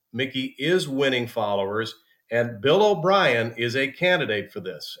 Mickey is winning followers. And Bill O'Brien is a candidate for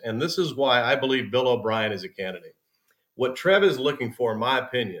this. And this is why I believe Bill O'Brien is a candidate. What Trev is looking for, in my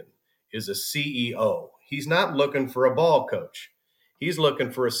opinion, is a CEO. He's not looking for a ball coach. He's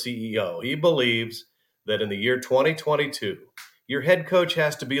looking for a CEO. He believes that in the year 2022, your head coach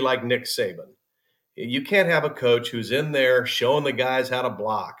has to be like Nick Saban. You can't have a coach who's in there showing the guys how to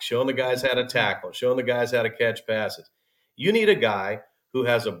block, showing the guys how to tackle, showing the guys how to catch passes. You need a guy who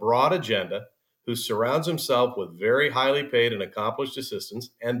has a broad agenda, who surrounds himself with very highly paid and accomplished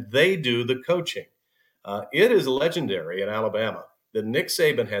assistants, and they do the coaching. It is legendary in Alabama that Nick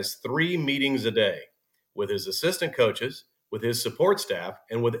Saban has 3 meetings a day with his assistant coaches, with his support staff,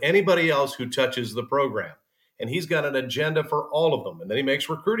 and with anybody else who touches the program. And he's got an agenda for all of them. And then he makes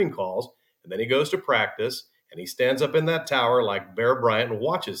recruiting calls, and then he goes to practice, and he stands up in that tower like Bear Bryant and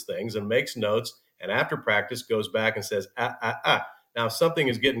watches things and makes notes, and after practice goes back and says, Now, if something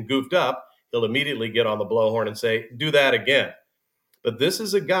is getting goofed up, he'll immediately get on the blowhorn and say, do that again. But this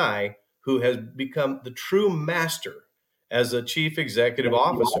is a guy who has become the true master as a chief executive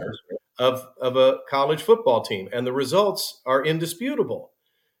officer of a college football team, and the results are indisputable.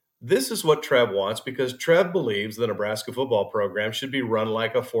 This is what Trev wants, because Trev believes the Nebraska football program should be run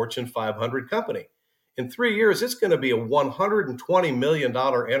like a Fortune 500 company. In 3 years, it's going to be a $120 million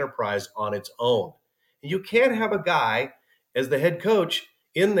enterprise on its own. And you can't have a guy as the head coach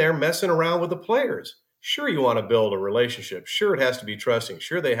in there messing around with the players. Sure, you want to build a relationship. Sure, it has to be trusting.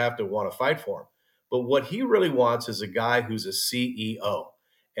 Sure, they have to want to fight for him. But what he really wants is a guy who's a CEO.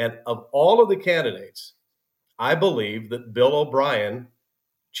 And of all of the candidates, I believe that Bill O'Brien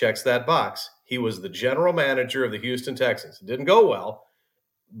checks that box. He was the general manager of the Houston Texans. It didn't go well,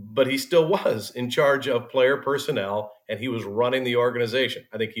 but he still was in charge of player personnel, and he was running the organization.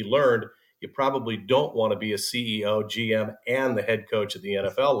 I think he learned you probably don't want to be a CEO, GM, and the head coach at the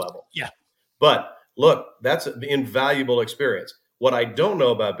NFL level. Yeah. But look, that's an invaluable experience. What I don't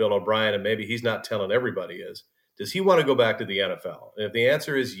know about Bill O'Brien, and maybe he's not telling everybody, is does he want to go back to the NFL? And if the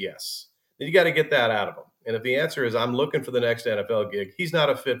answer is yes, then you got to get that out of him. And if the answer is I'm looking for the next NFL gig, he's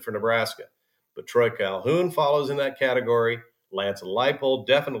not a fit for Nebraska. But Troy Calhoun follows in that category. Lance Leipold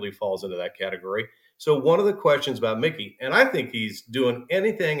definitely falls into that category. So one of the questions about Mickey, and I think he's doing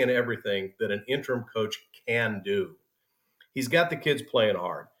anything and everything that an interim coach can do. He's got the kids playing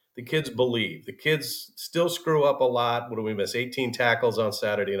hard. The kids believe. The kids still screw up a lot. What do we miss? 18 tackles on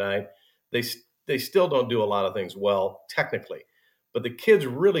Saturday night. They still don't do a lot of things well, technically. But the kids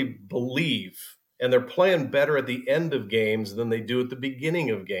really believe, and they're playing better at the end of games than they do at the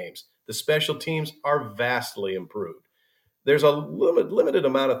beginning of games. The special teams are vastly improved. There's a limited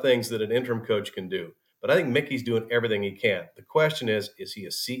amount of things that an interim coach can do. But I think Mickey's doing everything he can. The question is he a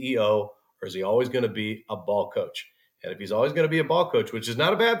CEO, or is he always going to be a ball coach? And if he's always going to be a ball coach, which is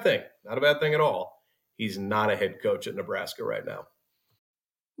not a bad thing at all, he's not a head coach at Nebraska right now.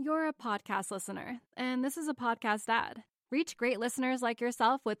 You're a podcast listener, and this is a podcast ad. Reach great listeners like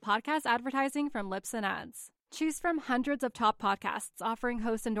yourself with podcast advertising from Libsyn Ads. Choose from hundreds of top podcasts offering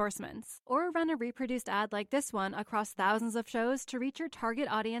host endorsements, or run a reproduced ad like this one across thousands of shows to reach your target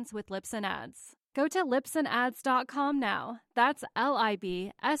audience with Libsyn Ads. Go to libsynads.com now. That's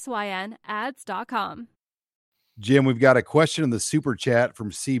LIBSYN ads.com. Jim, we've got a question in the super chat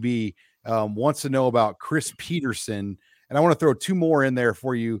from CB. Wants to know about Chris Peterson. And I want to throw 2 more in there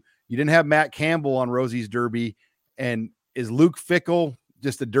for you. You didn't have Matt Campbell on Rosie's Derby. And is Luke Fickell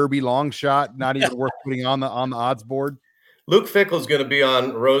just a Derby long shot, not even worth putting on the odds board? Luke Fickell is going to be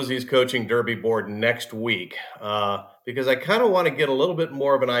on Rosie's coaching Derby board next week because I kind of want to get a little bit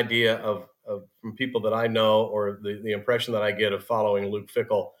more of an idea of from people that I know, or the impression that I get of following Luke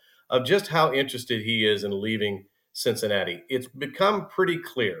Fickell, of just how interested he is in leaving Cincinnati. It's become pretty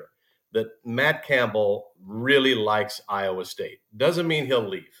clear that Matt Campbell really likes Iowa State. Doesn't mean he'll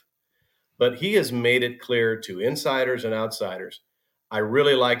leave, but he has made it clear to insiders and outsiders, I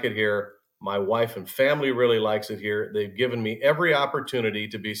really like it here. My wife and family really likes it here. They've given me every opportunity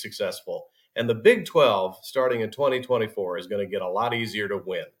to be successful. And the Big 12, starting in 2024, is going to get a lot easier to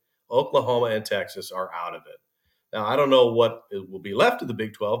win. Oklahoma and Texas are out of it. Now, I don't know what will be left of the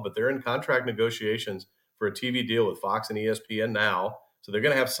Big 12, but they're in contract negotiations for a TV deal with Fox and ESPN now. So they're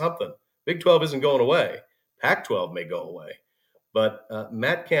going to have something. Big 12 isn't going away. Pac-12 may go away. But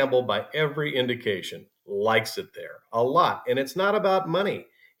Matt Campbell, by every indication, likes it there a lot. And it's not about money.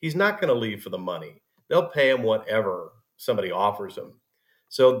 He's not going to leave for the money. They'll pay him whatever somebody offers him.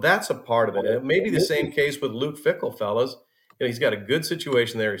 So that's a part of it. And it may be the same case with Luke Fickell, fellas. You know, he's got a good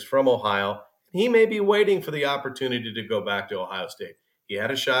situation there. He's from Ohio. He may be waiting for the opportunity to go back to Ohio State. He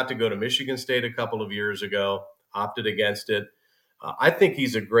had a shot to go to Michigan State a couple of years ago, opted against it. I think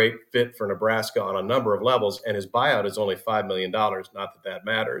he's a great fit for Nebraska on a number of levels, and his buyout is only $5 million. Not that that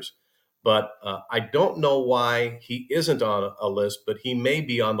matters. But I don't know why he isn't on a list, but he may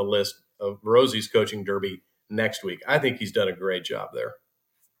be on the list of Rosie's coaching Derby next week. I think he's done a great job there.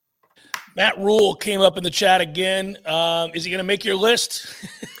 Matt Rule came up in the chat again. Is he going to make your list?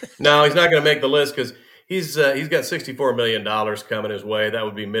 No, he's not going to make the list because he's got $64 million coming his way. That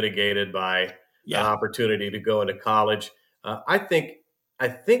would be mitigated by an opportunity to go into college. I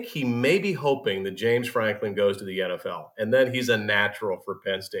think he may be hoping that James Franklin goes to the NFL, and then he's a natural for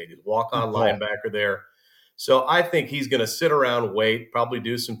Penn State. He's a walk-on linebacker there. So I think he's going to sit around, wait, probably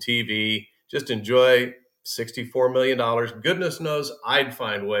do some TV, just enjoy $64 million. Goodness knows I'd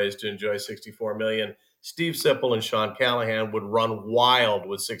find ways to enjoy $64 million. Steve Sipple and Sean Callahan would run wild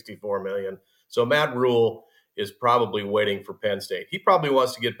with $64 million. So Matt Rule is probably waiting for Penn State. He probably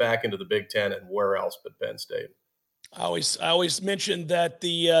wants to get back into the Big Ten, and where else but Penn State. I always mention that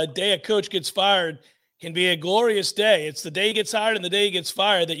the day a coach gets fired can be a glorious day. It's the day he gets hired and the day he gets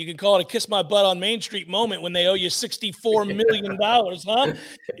fired that you can call it a kiss my butt on Main Street moment when they owe you $64 million, huh?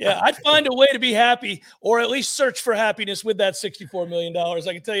 Yeah, I'd find a way to be happy, or at least search for happiness with that $64 million. I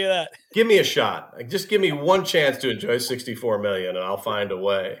can tell you that. Give me a shot. Just give me one chance to enjoy $64 million, and I'll find a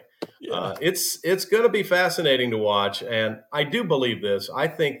way. Yeah. It's going to be fascinating to watch, and I do believe this. I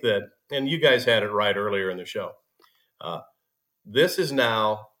think that, and you guys had it right earlier in the show, this is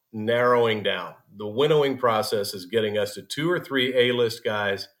now narrowing down. The winnowing process is getting us to 2 or 3 A-list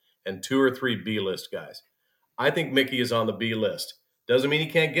guys and 2 or 3 B-list guys. I think Mickey is on the B list. Doesn't mean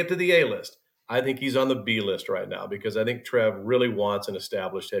he can't get to the A list. I think he's on the B list right now because I think Trev really wants an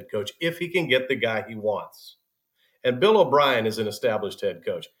established head coach if he can get the guy he wants. And Bill O'Brien is an established head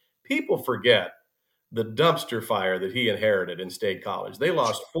coach. People forget the dumpster fire that he inherited in State College. They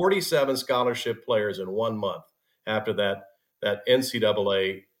lost 47 scholarship players in 1 month after that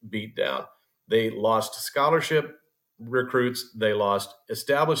NCAA beatdown. They lost scholarship recruits, they lost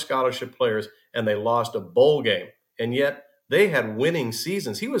established scholarship players, and they lost a bowl game. And yet they had winning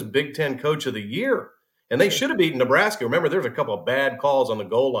seasons. He was Big Ten Coach of the Year, and they should have beaten Nebraska. Remember, there was a couple of bad calls on the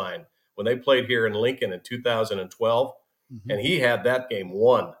goal line when they played here in Lincoln in 2012, and he had that game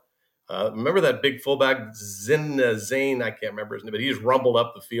won. Remember that big fullback, Zane, I can't remember his name, but he just rumbled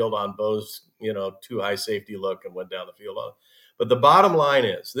up the field on Bo's, too high safety look and went down the field on it. But the bottom line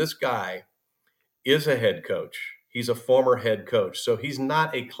is this guy is a head coach. He's a former head coach. So he's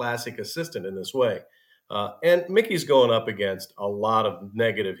not a classic assistant in this way. And Mickey's going up against a lot of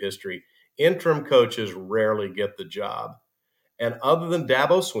negative history. Interim coaches rarely get the job. And other than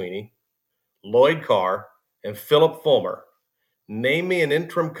Dabo Swinney, Lloyd Carr, and Philip Fulmer, name me an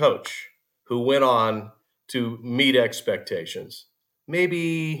interim coach who went on to meet expectations.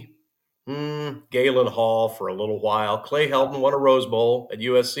 Maybe Galen Hall for a little while. Clay Helton won a Rose Bowl at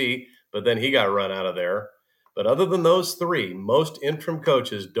USC, but then he got run out of there. But other than those 3, most interim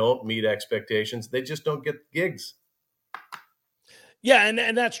coaches don't meet expectations. They just don't get gigs. Yeah,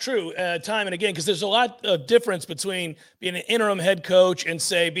 and that's true time and again, because there's a lot of difference between being an interim head coach and,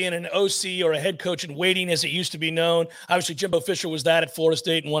 say, being an OC or a head coach in waiting, as it used to be known. Obviously, Jimbo Fisher was that at Florida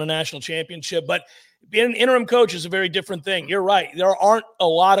State and won a national championship. But being an interim coach is a very different thing. You're right. There aren't a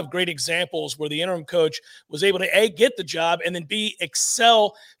lot of great examples where the interim coach was able to, A, get the job, and then, B,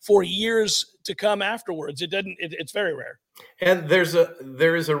 excel for years to come afterwards. It's very rare. And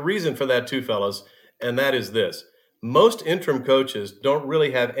there is a reason for that too, fellas, and that is this. Most interim coaches don't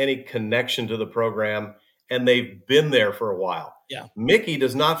really have any connection to the program, and they've been there for a while. Yeah. Mickey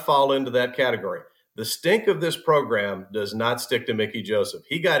does not fall into that category. The stink of this program does not stick to Mickey Joseph.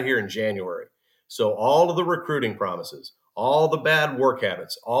 He got here in January. So all of the recruiting promises, all the bad work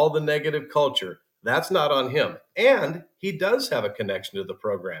habits, all the negative culture, that's not on him. And he does have a connection to the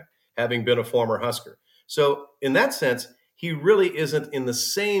program, having been a former Husker. So in that sense, he really isn't in the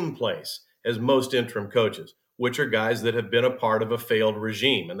same place as most interim coaches, which are guys that have been a part of a failed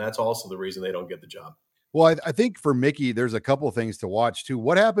regime. And that's also the reason they don't get the job. Well, I think for Mickey, there's a couple of things to watch too.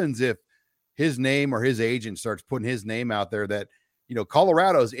 What happens if his name or his agent starts putting his name out there that,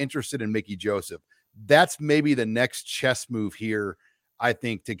 Colorado's interested in Mickey Joseph? That's maybe the next chess move here, I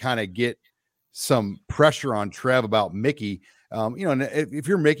think, to kind of get some pressure on Trev about Mickey. And if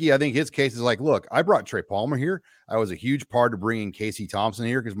you're Mickey, I think his case is like, look, I brought Trey Palmer here. I was a huge part of bringing Casey Thompson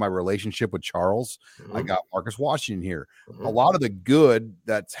here because my relationship with Charles. I got Marcus Washington here. A lot of the good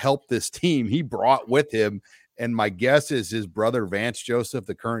that's helped this team, he brought with him. And my guess is his brother, Vance Joseph,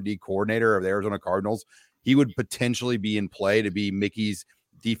 the current D coordinator of the Arizona Cardinals, he would potentially be in play to be Mickey's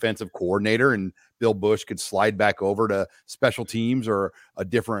defensive coordinator, and Bill Busch could slide back over to special teams or a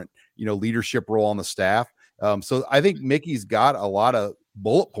different, leadership role on the staff. So I think Mickey's got a lot of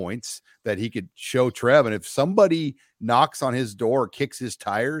bullet points that he could show Trev. And if somebody knocks on his door, kicks his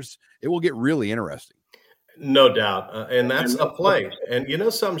tires, it will get really interesting. No doubt. And that's a play. And you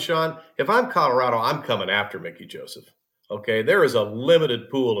know something, Sean, if I'm Colorado, I'm coming after Mickey Joseph. Okay. There is a limited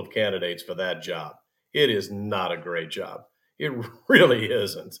pool of candidates for that job. It is not a great job. It really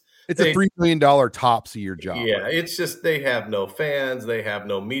isn't. It's a $3 million tops a year job. Yeah, it's just they have no fans, they have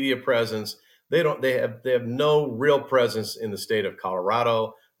no media presence. They have no real presence in the state of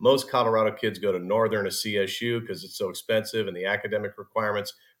Colorado. Most Colorado kids go to Northern or CSU because it's so expensive and the academic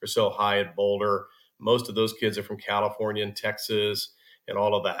requirements are so high at Boulder. Most of those kids are from California and Texas and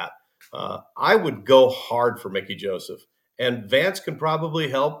all of that. I would go hard for Mickey Joseph. And Vance can probably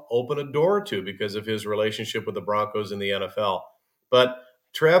help open a door or two because of his relationship with the Broncos and the NFL. But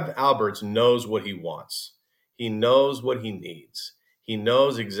Trev Alberts knows what he wants. He knows what he needs. He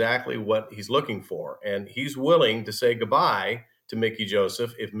knows exactly what he's looking for. And he's willing to say goodbye to Mickey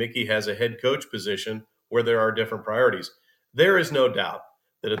Joseph if Mickey has a head coach position where there are different priorities. There is no doubt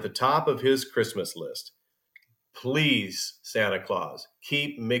that at the top of his Christmas list, please, Santa Claus,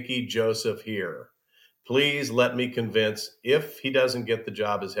 keep Mickey Joseph here. Please let me convince, if he doesn't get the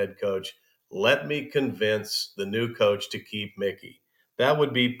job as head coach, let me convince the new coach to keep Mickey. That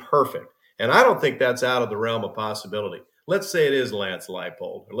would be perfect. And I don't think that's out of the realm of possibility. Let's say it is Lance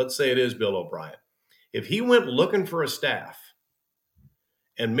Leipold, or let's say it is Bill O'Brien. If he went looking for a staff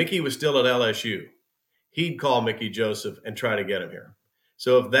and Mickey was still at LSU, he'd call Mickey Joseph and try to get him here.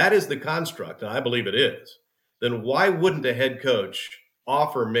 So if that is the construct, and I believe it is, then why wouldn't a head coach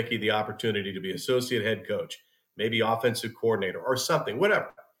offer Mickey the opportunity to be associate head coach, maybe offensive coordinator or something,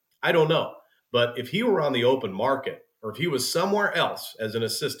 whatever? I don't know. But if he were on the open market or if he was somewhere else as an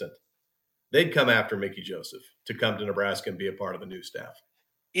assistant, they'd come after Mickey Joseph to come to Nebraska and be a part of the new staff.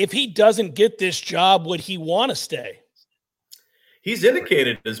 If he doesn't get this job, would he want to stay? He's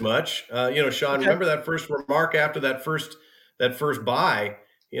indicated as much. Sean, remember that first remark after that first bye?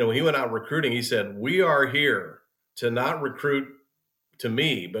 When he went out recruiting, he said, "We are here to not recruit to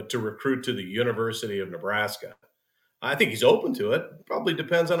me, but to recruit to the University of Nebraska." I think he's open to it. Probably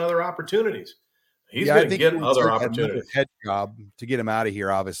depends on other opportunities. He's going to get other opportunities. Head job to get him out of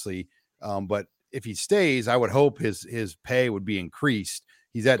here, obviously. But if he stays, I would hope his pay would be increased.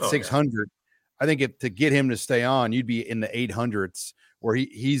 He's at 600. Yeah. I think to get him to stay on, you'd be in the 800s, where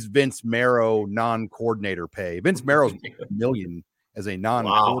he's Vince Marrow non-coordinator pay. Vince Marrow's $1 million as a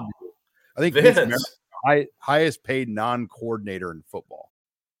non-coordinator. Wow. I think Vince Marrow, highest paid non-coordinator in football.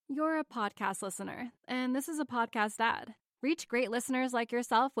 You're a podcast listener, and this is a podcast ad. Reach great listeners like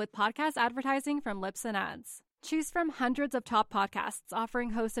yourself with podcast advertising from Libsyn Ads. Choose from hundreds of top podcasts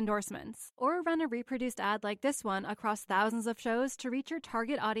offering host endorsements, or run a reproduced ad like this one across thousands of shows to reach your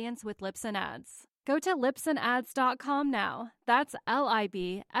target audience with Libsyn Ads. Go to libsynads.com now. That's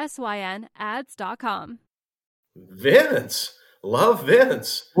LIBSYN ads.com. Vince. Love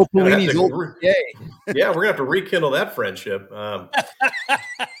Vince. Well, Pelini's old. Yeah, we're going to have to rekindle that friendship.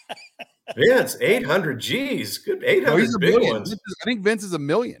 Vince, 800 G's. Good, 800 big ones. I think Vince is $1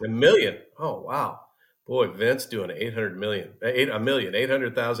 million. $1 million. Oh, wow. Boy, Vince doing 800 million,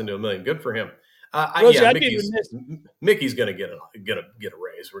 800,000 to $1 million. Good for him. Mickey's going to get a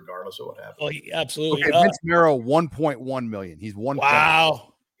raise regardless of what happens. Oh, absolutely. Okay, Vince Marrow, $1.1 million. He's one.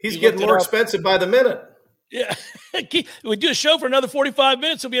 Wow. He's getting more expensive by the minute. Yeah, we do a show for another 45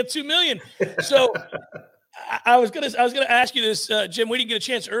 minutes. He'll be at $2 million. So I was gonna ask you this, Jim. We didn't get a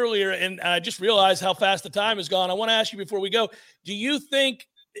chance earlier, and I just realized how fast the time has gone. I want to ask you before we go: do you think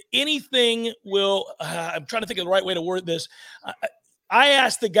anything will? I'm trying to think of the right way to word this. I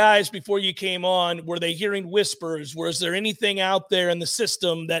asked the guys before you came on: were they hearing whispers? Was there anything out there in the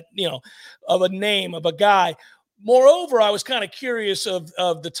system that of a name of a guy? Moreover, I was kind of curious of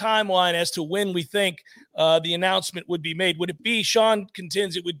the timeline as to when we think the announcement would be made. Would it be, Sean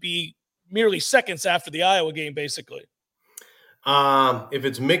contends it would be merely seconds after the Iowa game, basically? If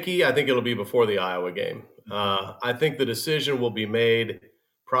it's Mickey, I think it'll be before the Iowa game. I think the decision will be made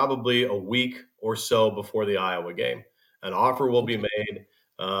probably a week or so before the Iowa game. An offer will be made.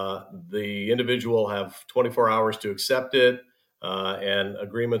 The individual will have 24 hours to accept it, and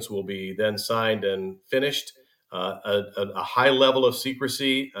agreements will be then signed and finished. A high level of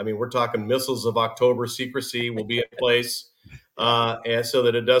secrecy. I mean, we're talking missiles of October secrecy will be in place, and so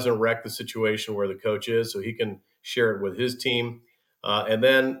that it doesn't wreck the situation where the coach is, so he can share it with his team. And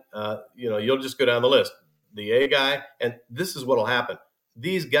then, you'll just go down the list. The A guy, and this is what will happen.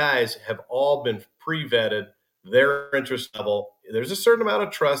 These guys have all been pre-vetted, their interest level. There's a certain amount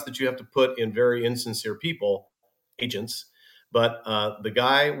of trust that you have to put in very insincere people, agents. But the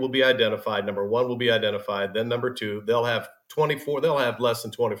guy will be identified. Number one will be identified. Then number two, they'll have less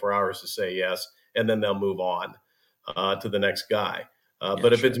than 24 hours to say yes, and then they'll move on to the next guy.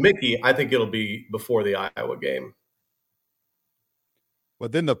 But if it's Mickey, I think it'll be before the Iowa game.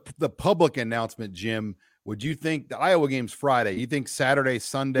 But then the public announcement, Jim, would you think the Iowa game's Friday? You think Saturday,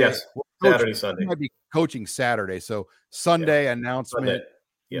 Sunday? Yes. Sunday. He might be coaching Saturday. So Sunday announcement, Sunday.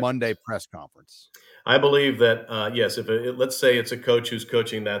 Yeah. Monday press conference. I believe that, yes, let's say it's a coach who's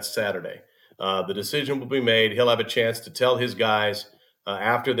coaching that Saturday, the decision will be made. He'll have a chance to tell his guys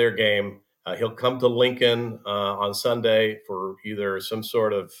after their game. He'll come to Lincoln on Sunday for either some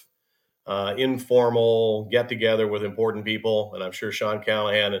sort of informal get-together with important people, and I'm sure Sean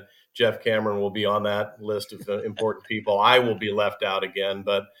Callahan and Jeff Cameron will be on that list of important people. I will be left out again,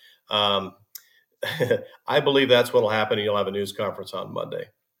 but I believe that's what will happen, and you'll have a news conference on Monday.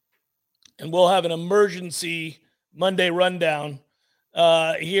 And we'll have an emergency Monday rundown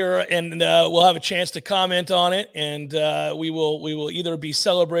here, and we'll have a chance to comment on it, and we will either be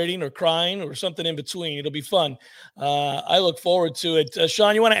celebrating or crying or something in between. It'll be fun. I look forward to it.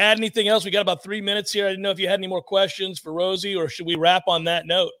 Sean, you want to add anything else? We got about 3 minutes here. I didn't know if you had any more questions for Rosie, or should we wrap on that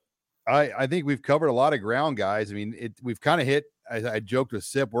note? I think we've covered a lot of ground, guys. I mean, we've kind of hit. I joked with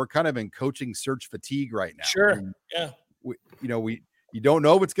Sip. We're kind of in coaching search fatigue right now. Sure. I mean, yeah. You don't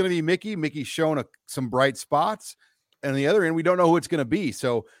know if it's going to be Mickey. Mickey's shown some bright spots. And on the other end, we don't know who it's going to be.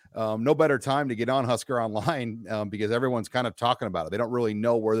 So no better time to get on Husker Online because everyone's kind of talking about it. They don't really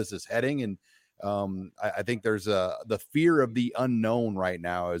know where this is heading. And I think there's the fear of the unknown right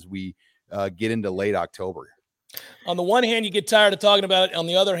now as we get into late October. On the one hand, you get tired of talking about it. On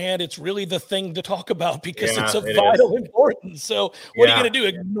the other hand, it's really the thing to talk about because it's of vital importance. So what are you going to do?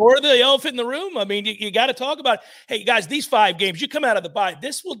 Ignore the elephant in the room? I mean, you got to talk about, hey, guys, these 5 games, you come out of the bye.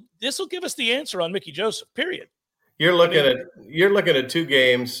 This will give us the answer on Mickey Joseph, period. You're looking at 2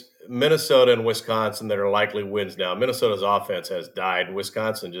 games, Minnesota and Wisconsin, that are likely wins now. Minnesota's offense has died.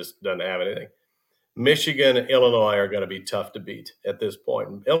 Wisconsin just doesn't have anything. Michigan and Illinois are going to be tough to beat at this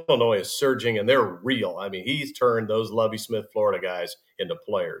point. Illinois is surging, and they're real. I mean, he's turned those Lovie Smith, Florida guys into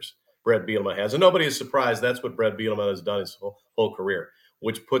players. Brett Bielema has. And nobody is surprised. That's what Brett Bielema has done his whole career,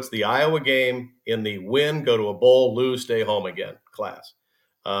 which puts the Iowa game in the win, go to a bowl, lose, stay home again class.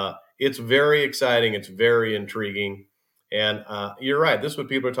 It's very exciting. It's very intriguing. And you're right. This is what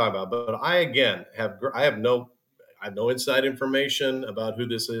people are talking about. But I have no inside information about who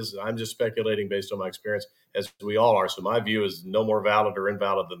this is. I'm just speculating based on my experience, as we all are. So my view is no more valid or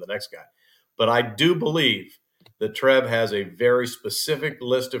invalid than the next guy. But I do believe that Trev has a very specific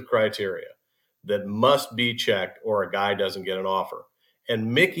list of criteria that must be checked or a guy doesn't get an offer.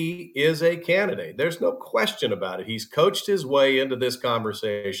 And Mickey is a candidate. There's no question about it. He's coached his way into this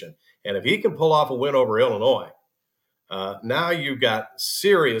conversation. And if he can pull off a win over Illinois, now you've got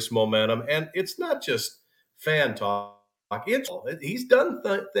serious momentum. And it's not just fan talk. He's done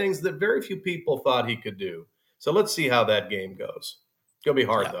things that very few people thought he could do. So let's see how that game goes. It's going to be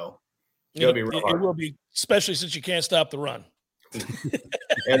hard, though. It's going to be real hard. It will be, especially since you can't stop the run.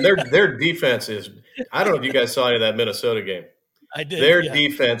 And their defense is – I don't know if you guys saw any of that Minnesota game. I did. Their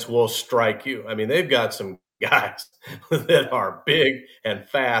defense will strike you. I mean, they've got some guys that are big and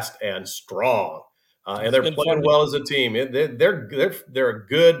fast and strong. And they're playing well as a team. They're a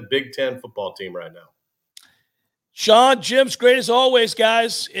good Big Ten football team right now. Sean, Jim's great as always,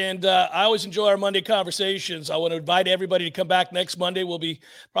 guys. And I always enjoy our Monday conversations. I want to invite everybody to come back next Monday. We'll be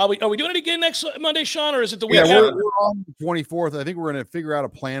are we doing it again next Monday, Sean, or is it the week after? We're on the 24th. I think we're going to figure out a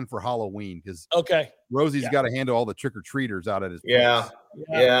plan for Halloween because Rosie's got to handle all the trick-or-treaters out at his place.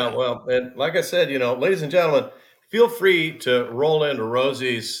 Yeah. Well, and like I said, ladies and gentlemen, feel free to roll into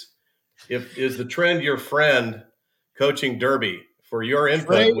Rosie's Is the Trend Your Friend coaching derby for your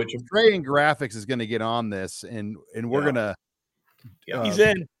input. Trey and Graphics is going to get on this, and we're going to he's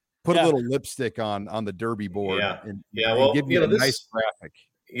in. Put a little lipstick on the derby board. And give you a nice graphic.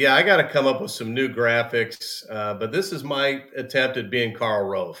 Yeah, I got to come up with some new graphics, but this is my attempt at being Karl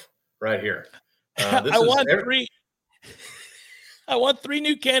Rove right here. I want 3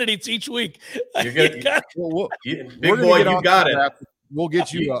 new candidates each week. You're gonna, big boy, you got it. We'll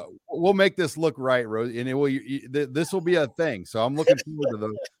get you. We'll make this look right, Rosie, and it will. This will be a thing. So I'm looking forward to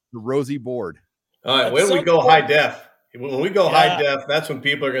the Rosie board. All right, when we go high def, when we go high def, that's when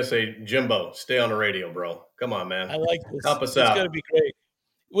people are going to say, "Jimbo, stay on the radio, bro. Come on, man. I like this. Help us out. It's going to be great."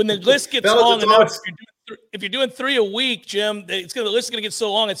 When the list gets long enough, if you're doing 3 a week, Jim, the list is going to get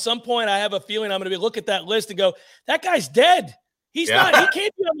so long. At some point, I have a feeling I'm going to look at that list and go, "That guy's dead. He's not. He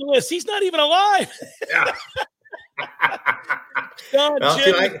can't be on the list. He's not even alive." Yeah. Jim,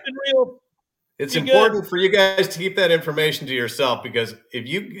 it's been real. It's important for you guys to keep that information to yourself, because if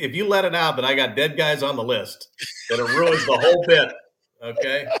you let it out that I got dead guys on the list, then it ruins the whole bit.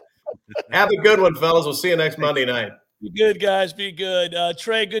 Okay. Have a good one, fellas. We'll see you next Monday night. Be good, guys. Be good.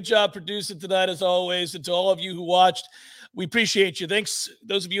 Trey, good job producing tonight as always. And to all of you who watched, We appreciate you. Thanks,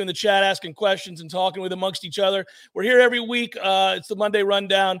 those of you in the chat asking questions and talking with amongst each other. We're here every week. It's the Monday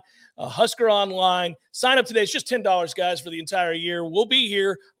Rundown. Husker Online. Sign up today. It's just $10, guys, for the entire year. We'll be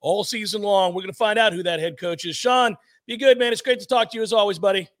here all season long. We're going to find out who that head coach is. Sean, be good, man. It's great to talk to you as always,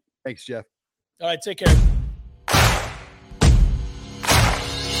 buddy. Thanks, Jeff. All right, take care.